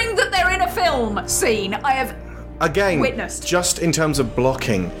remembering that they're in a film scene I have witnessed. Just in terms of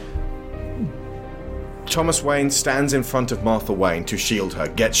blocking, Thomas Wayne stands in front of Martha Wayne to shield her,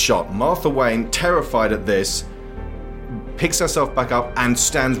 gets shot. Martha Wayne, terrified at this, picks herself back up and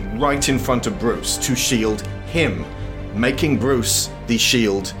stands right in front of Bruce to shield him, making Bruce the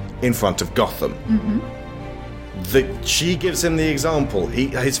shield in front of Gotham. She gives him the example.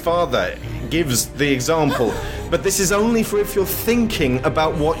 His father gives the example. But this is only for if you're thinking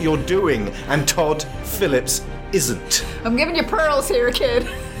about what you're doing, and Todd Phillips isn't. I'm giving you pearls here, kid.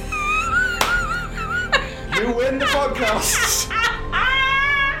 You win the podcast.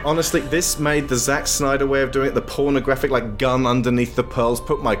 Honestly, this made the Zack Snyder way of doing it, the pornographic, like, gun underneath the pearls.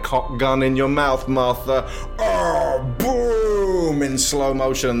 Put my cock gun in your mouth, Martha. Oh, boom! In slow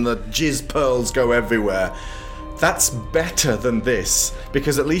motion, the jizz pearls go everywhere. That's better than this,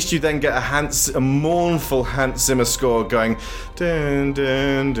 because at least you then get a mournful Hans Zimmer score going dun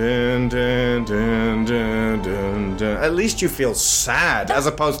dun dun dun dun dun dun dun. At least you feel sad, as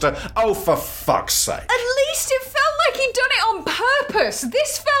opposed to, oh, for fuck's sake. At least it felt like he'd done it on purpose.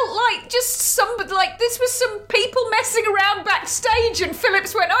 This felt like just this was some people messing around backstage, and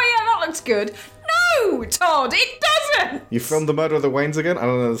Phillips went, oh yeah, that looks good. No, Todd, it doesn't. You filmed The Murder of the Waynes again? I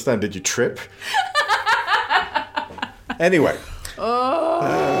don't understand. Did you trip? Anyway.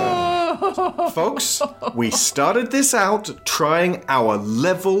 Folks, we started this out trying our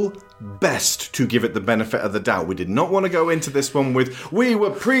level best to give it the benefit of the doubt. We did not want to go into this one with, we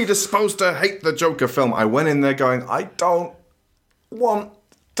were predisposed to hate the Joker film. I went in there going, I don't want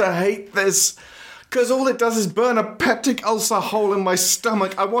to hate this, because all it does is burn a peptic ulcer hole in my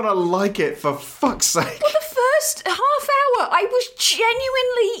stomach. I want to like it, for fuck's sake. Well, the first half hour, I was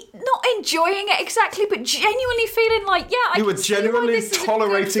genuinely not enjoying it exactly, but genuinely feeling like, yeah, you were genuinely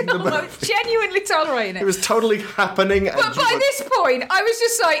tolerating the movie. I was genuinely tolerating it. It was totally happening. But by this point, I was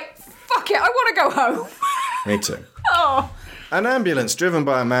just like, fuck it, I want to go home. Me too. Oh. An ambulance driven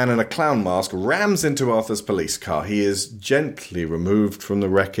by a man in a clown mask rams into Arthur's police car. He is gently removed from the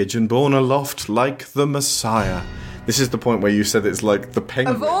wreckage and borne aloft like the Messiah. This is the point where you said it's like the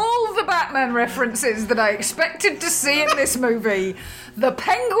Penguin. Of all the Batman references that I expected to see in this movie, the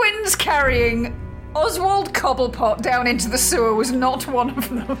Penguins carrying Oswald Cobblepot down into the sewer was not one of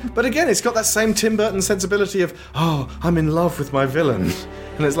them. But again, it's got that same Tim Burton sensibility of, oh, I'm in love with my villain.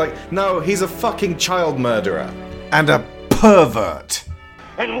 And it's like, no, he's a fucking child murderer. And a pervert.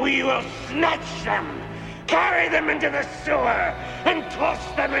 And we will snatch them, carry them into the sewer, and toss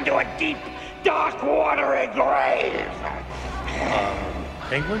them into a deep, dark, watery grave.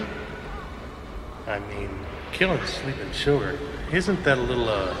 Penguin? I mean, killing sleeping children, isn't that a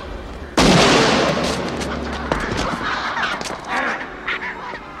little,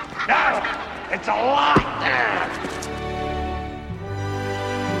 It's a lot.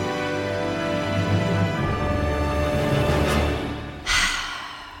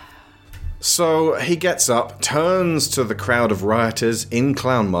 So he gets up, turns to the crowd of rioters in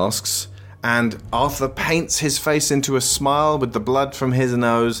clown masks, and Arthur paints his face into a smile with the blood from his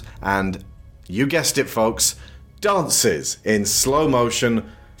nose, and, you guessed it folks, dances in slow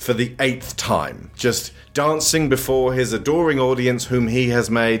motion for the 8th time. Just dancing before his adoring audience whom he has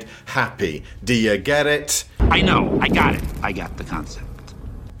made happy. Do you get it? I know, I got it. I got the concept.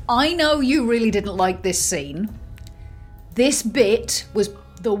 I know you really didn't like this scene. This bit was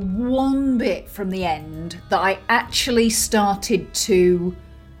the one bit from the end that I actually started to...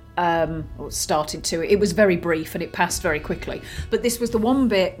 it was very brief and it passed very quickly. But this was the one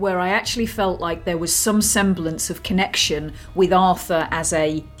bit where I actually felt like there was some semblance of connection with Arthur as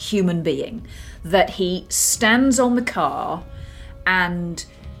a human being. That he stands on the car and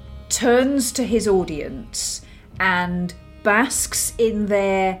turns to his audience and basks in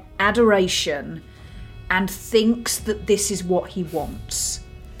their adoration and thinks that this is what he wants.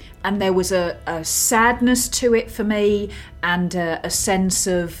 And there was a sadness to it for me, and a sense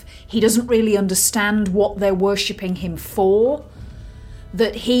of he doesn't really understand what they're worshipping him for.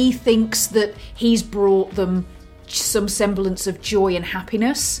 That he thinks that he's brought them some semblance of joy and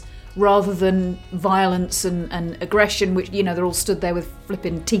happiness, rather than violence and aggression, which, you know, they're all stood there with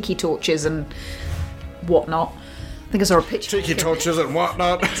flipping tiki torches and whatnot. I think I saw a pitchfork. Tiki torches and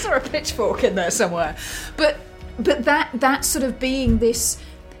whatnot. I saw a pitchfork in there somewhere. But that sort of being this...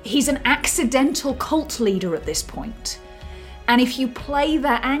 He's an accidental cult leader at this point. And if you play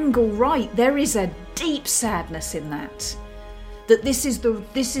that angle right, there is a deep sadness in that. That this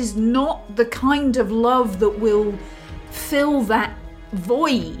is not the kind of love that will fill that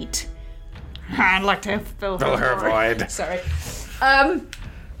void. I'd like to fill her void. Sorry. God.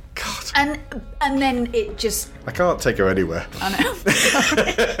 And then it just... I can't take her anywhere. I know.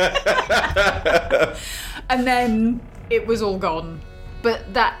 And then it was all gone.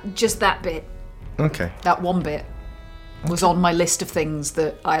 But that bit, Okay. that one bit, was on my list of things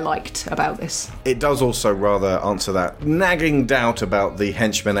that I liked about this. It does also rather answer that nagging doubt about the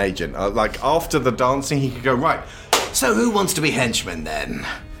henchman agent. Like, after the dancing, he could go, right, so who wants to be henchman then?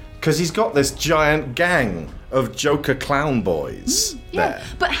 Because he's got this giant gang of Joker clown boys there.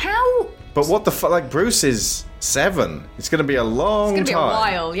 But how... But what the fuck? Like, Bruce is 7. It's going to be a long time. It's going to be a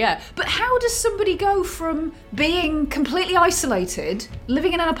while, yeah. But how does somebody go from being completely isolated,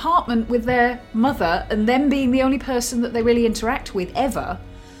 living in an apartment with their mother, and then being the only person that they really interact with ever,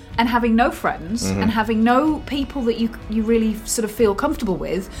 and having no friends, and having no people that you really sort of feel comfortable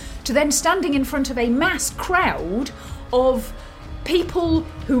with, to then standing in front of a mass crowd of people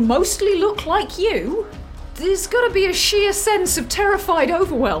who mostly look like you? There's got to be a sheer sense of terrified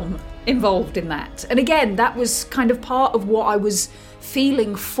overwhelm involved in that. And again, that was kind of part of what I was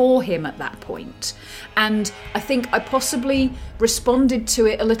feeling for him at that point. And I think I possibly responded to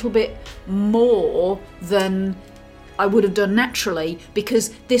it a little bit more than I would have done naturally,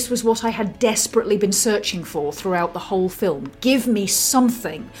 because this was what I had desperately been searching for throughout the whole film. Give me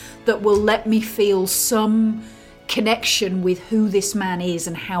something that will let me feel some connection with who this man is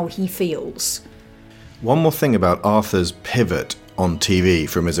and how he feels. One more thing about Arthur's pivot on TV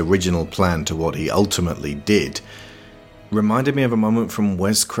from his original plan to what he ultimately did reminded me of a moment from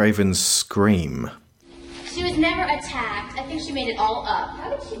Wes Craven's Scream. She was never attacked. I think she made it all up. How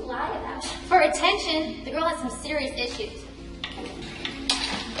did she lie about it? For attention. The girl has some serious issues.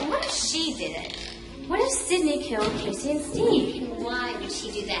 But what if she did it? What if Sydney killed Casey and Steve? Why would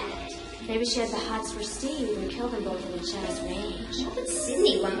she do that? Maybe she had the hots for Steve and killed them both in each other's range. What would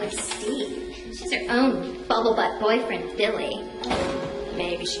Sydney want with Steve? She has her own bubble butt boyfriend, Billy.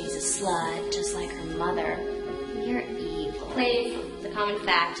 Maybe she's a slut, just like her mother. You're evil. Ladies, it's a common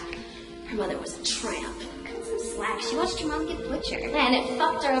fact. Her mother was a tramp. Cut some slack. She watched her mom get butchered. And it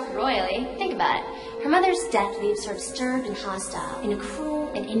fucked her up royally. Think about it. Her mother's death leaves her disturbed and hostile in a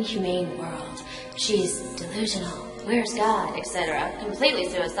cruel and inhumane world. She's delusional. Where's God, etc. Completely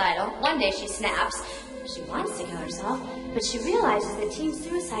suicidal. One day she snaps. She wants to kill herself, but she realizes that teen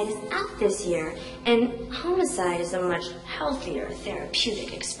suicide is out this year, and homicide is a much healthier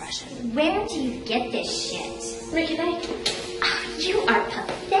therapeutic expression. Where do you get this shit? Ricky, you are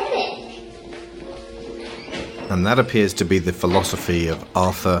pathetic. And that appears to be the philosophy of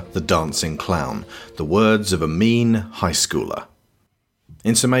Arthur the Dancing Clown, the words of a mean high schooler.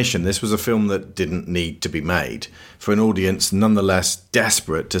 In summation, this was a film that didn't need to be made, for an audience nonetheless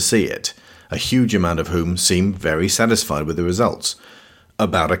desperate to see it, a huge amount of whom seemed very satisfied with the results.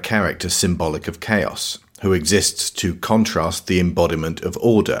 about a character symbolic of chaos, who exists to contrast the embodiment of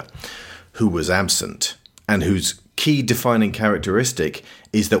order, who was absent, and whose key defining characteristic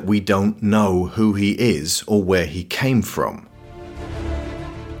is that we don't know who he is or where he came from.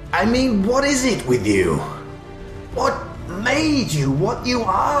 I mean, what is it with you? What made you what you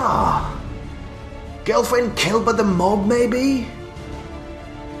are? Girlfriend killed by the mob, maybe?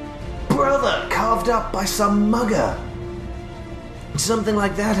 Brother carved up by some mugger? Something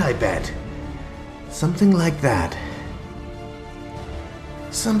like that, I bet. Something like that.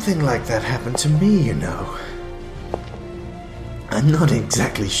 Something like that happened to me, you know. I'm not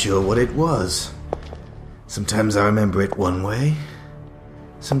exactly sure what it was. Sometimes I remember it one way,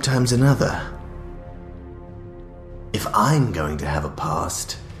 sometimes another. If I'm going to have a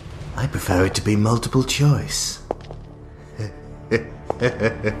past, I prefer it to be multiple choice.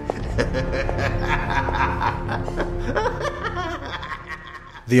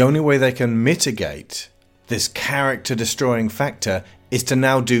 The only way they can mitigate this character-destroying factor is to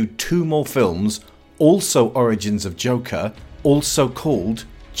now do 2 more films, also origins of Joker, also called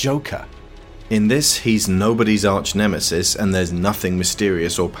Joker. In this, he's nobody's arch-nemesis, and there's nothing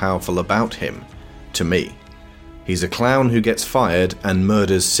mysterious or powerful about him, to me. He's a clown who gets fired and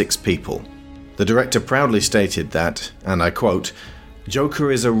murders 6 people. The director proudly stated that, and I quote,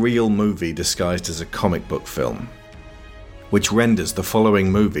 "Joker is a real movie disguised as a comic book film," which renders the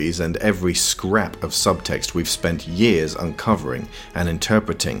following movies and every scrap of subtext we've spent years uncovering and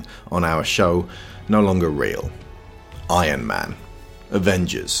interpreting on our show no longer real. Iron Man,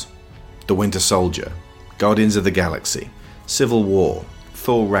 Avengers, The Winter Soldier, Guardians of the Galaxy, Civil War,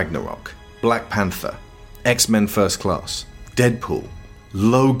 Thor Ragnarok, Black Panther, X-Men First Class, Deadpool,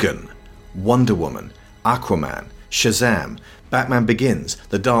 Logan, Wonder Woman, Aquaman, Shazam, Batman Begins,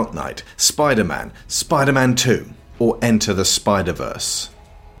 The Dark Knight, Spider-Man, Spider-Man 2, or Enter the Spider-Verse.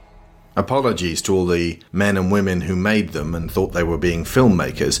 Apologies to all the men and women who made them and thought they were being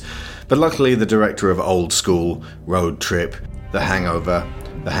filmmakers, but luckily the director of Old School, Road Trip, The Hangover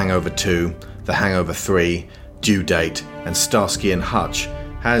 2, The Hangover 3, Due Date, and Starsky and Hutch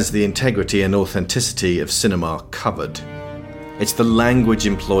has the integrity and authenticity of cinema covered. It's the language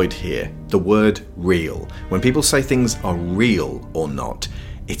employed here, the word real. When people say things are real or not,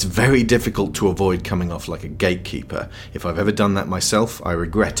 it's very difficult to avoid coming off like a gatekeeper. If I've ever done that myself, I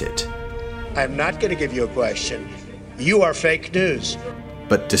regret it. I'm not going to give you a question. You are fake news.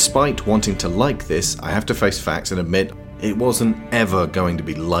 But despite wanting to like this, I have to face facts and admit it wasn't ever going to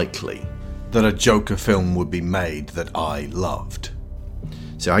be likely that a Joker film would be made that I loved.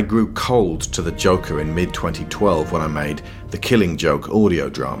 See, I grew cold to the Joker in mid-2012 when I made the Killing Joke audio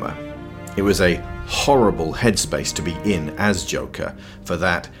drama. It was a horrible headspace to be in as Joker, for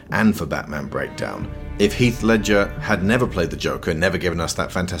that and for Batman Breakdown. If Heath Ledger had never played the Joker, never given us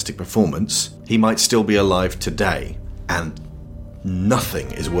that fantastic performance, he might still be alive today, and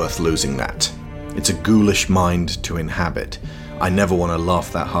nothing is worth losing that. It's a ghoulish mind to inhabit. I never want to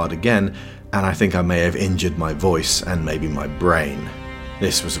laugh that hard again, and I think I may have injured my voice and maybe my brain.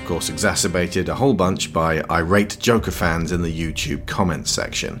 This was of course exacerbated a whole bunch by irate Joker fans in the YouTube comments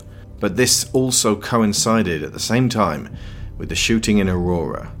section. But this also coincided at the same time with the shooting in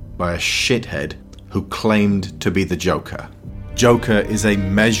Aurora by a shithead who claimed to be the Joker. Joker is a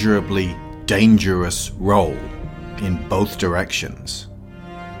measurably dangerous role in both directions.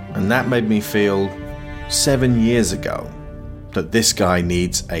 And that made me feel 7 years ago that this guy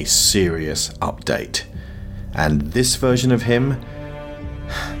needs a serious update. And this version of him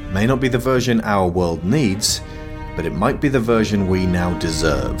may not be the version our world needs, but it might be the version we now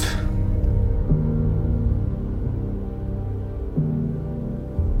deserve.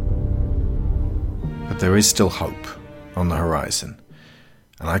 But there is still hope on the horizon,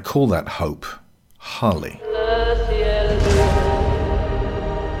 and I call that hope Harley.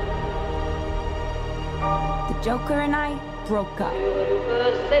 The Joker and I broke up.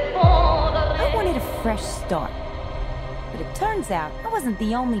 I wanted a fresh start. But it turns out I wasn't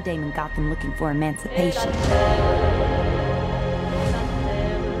the only dame in Gotham looking for emancipation.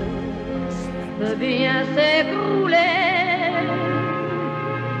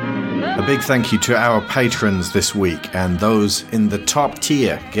 A big thank you to our patrons this week, and those in the top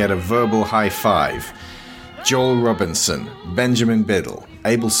tier get a verbal high five. Joel Robinson, Benjamin Biddle,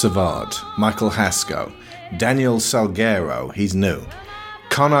 Abel Savard, Michael Haskell, Daniel Salguero, he's new,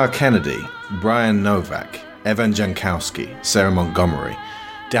 Connor Kennedy, Brian Novak, Evan Jankowski, Sarah Montgomery,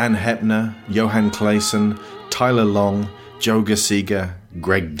 Dan Hepner, Johan Clayson, Tyler Long, Joe Gasiga,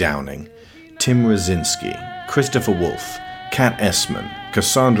 Greg Downing, Tim Rosinski, Christopher Wolfe, Kat Essman,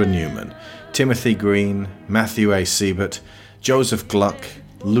 Cassandra Newman, Timothy Green, Matthew A. Siebert, Joseph Gluck,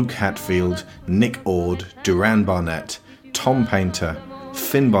 Luke Hatfield, Nick Ord, Duran Barnett, Tom Painter,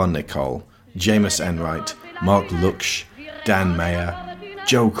 Finbar Nicole, Jameis Enright, Mark Luksch, Dan Mayer,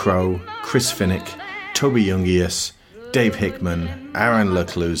 Joe Crow, Chris Finnick, Toby Jungius, Dave Hickman, Aaron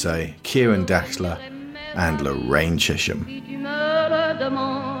Lecluse, Kieran Daxler, and Lorraine Chisholm.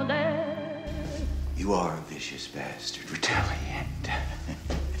 You are a vicious bastard, retaliate.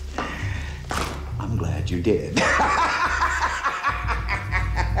 I'm glad you did.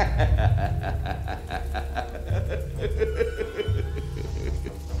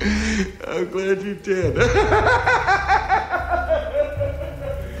 I'm glad you did.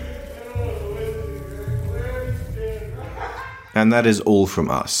 And that is all from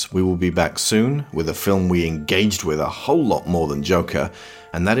us. We will be back soon with a film we engaged with a whole lot more than Joker,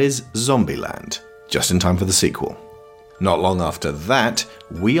 and that is Zombieland, just in time for the sequel. Not long after that,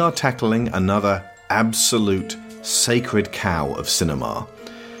 we are tackling another absolute sacred cow of cinema.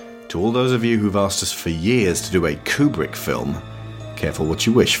 To all those of you who've asked us for years to do a Kubrick film, careful what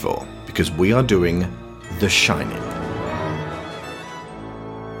you wish for, because we are doing The Shining.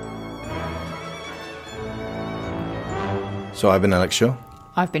 So I've been Alex Shaw.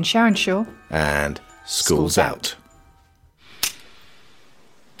 I've been Sharon Shaw. And School's out.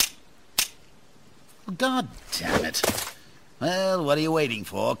 God damn it. Well, what are you waiting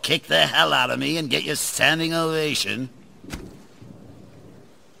for? Kick the hell out of me and get your standing ovation.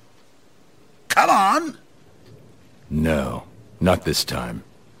 Come on! No, not this time.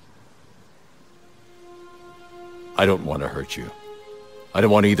 I don't want to hurt you. I don't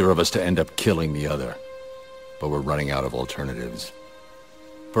want either of us to end up killing the other. But we're running out of alternatives.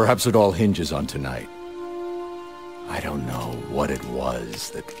 Perhaps it all hinges on tonight. I don't know what it was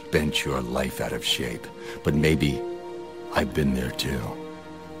that bent your life out of shape, but maybe I've been there too.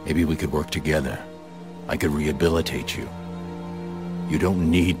 Maybe we could work together. I could rehabilitate you. You don't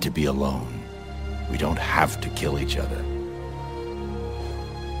need to be alone. We don't have to kill each other.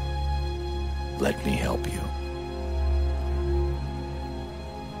 Let me help you.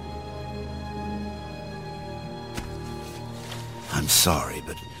 I'm sorry,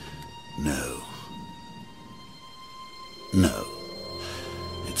 but no. No.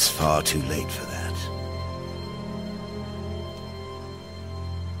 It's far too late for that.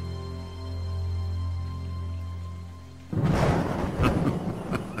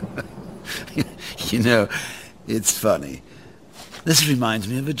 You know, it's funny. This reminds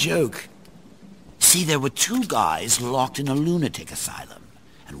me of a joke. See, there were two guys locked in a lunatic asylum.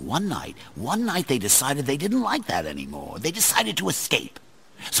 And one night they decided they didn't like that anymore. They decided to escape.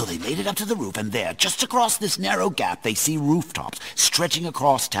 So they made it up to the roof, and there, just across this narrow gap, they see rooftops stretching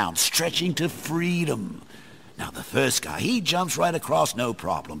across town, stretching to freedom. Now, the first guy, he jumps right across, no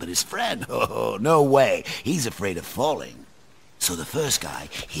problem. But his friend, oh, no way. He's afraid of falling. So the first guy,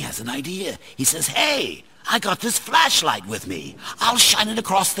 he has an idea. He says, hey, I got this flashlight with me. I'll shine it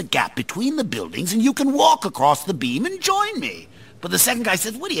across the gap between the buildings, and you can walk across the beam and join me. But the second guy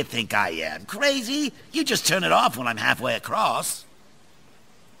says, what do you think I am, crazy? You just turn it off when I'm halfway across.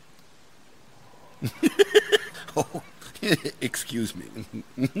 Oh, excuse me.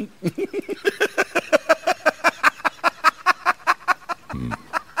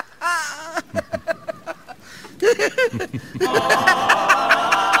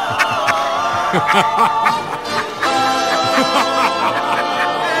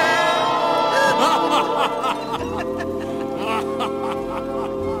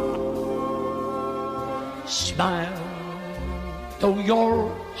 Smile, though your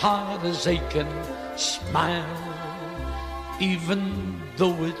heart is aching. Smile, even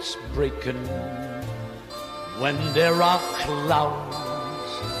though it's breaking. When there are clouds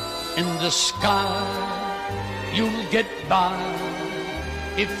in the sky, you'll get by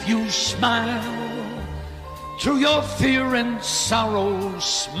if you smile. Through your fear and sorrow,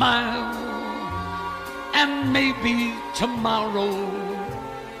 smile, and maybe tomorrow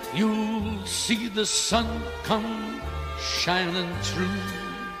you'll see the sun come shining through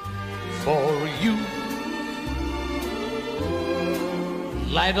for you.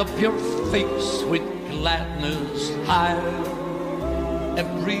 Light up your face with gladness, hide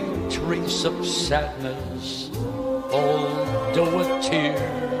every trace of sadness. Although a tear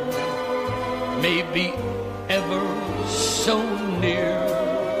may be ever so near,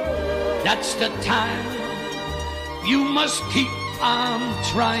 that's the time you must keep on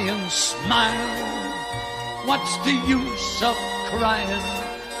trying. Smile, what's the use of crying?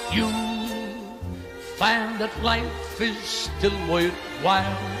 You find that life is still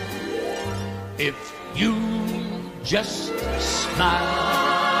worthwhile if you just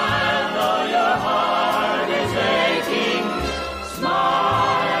smile. Though your heart is aching,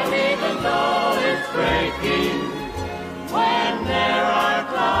 breaking when there are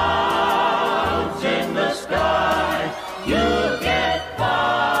clouds in the sky. You'll get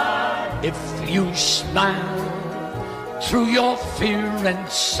by if you smile through your fear and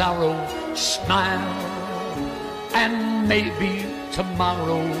sorrow. Smile, and maybe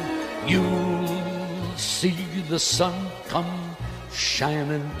tomorrow you'll see the sun come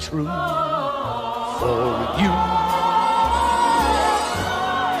shining through for you.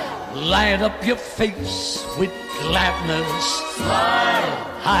 Light up your face with gladness. Smile.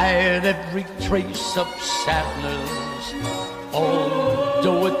 Hide every trace of sadness.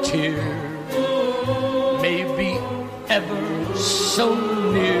 Although a tear may be ever so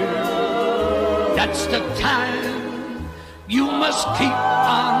near, that's the time you must keep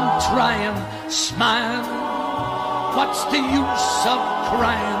on trying. Smile. What's the use of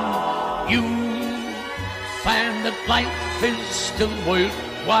crying? You find that life is still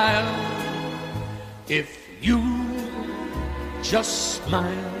worthwhile if you just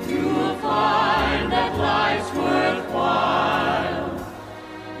smile. You'll find that life's worthwhile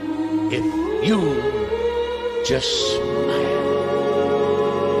if you just smile.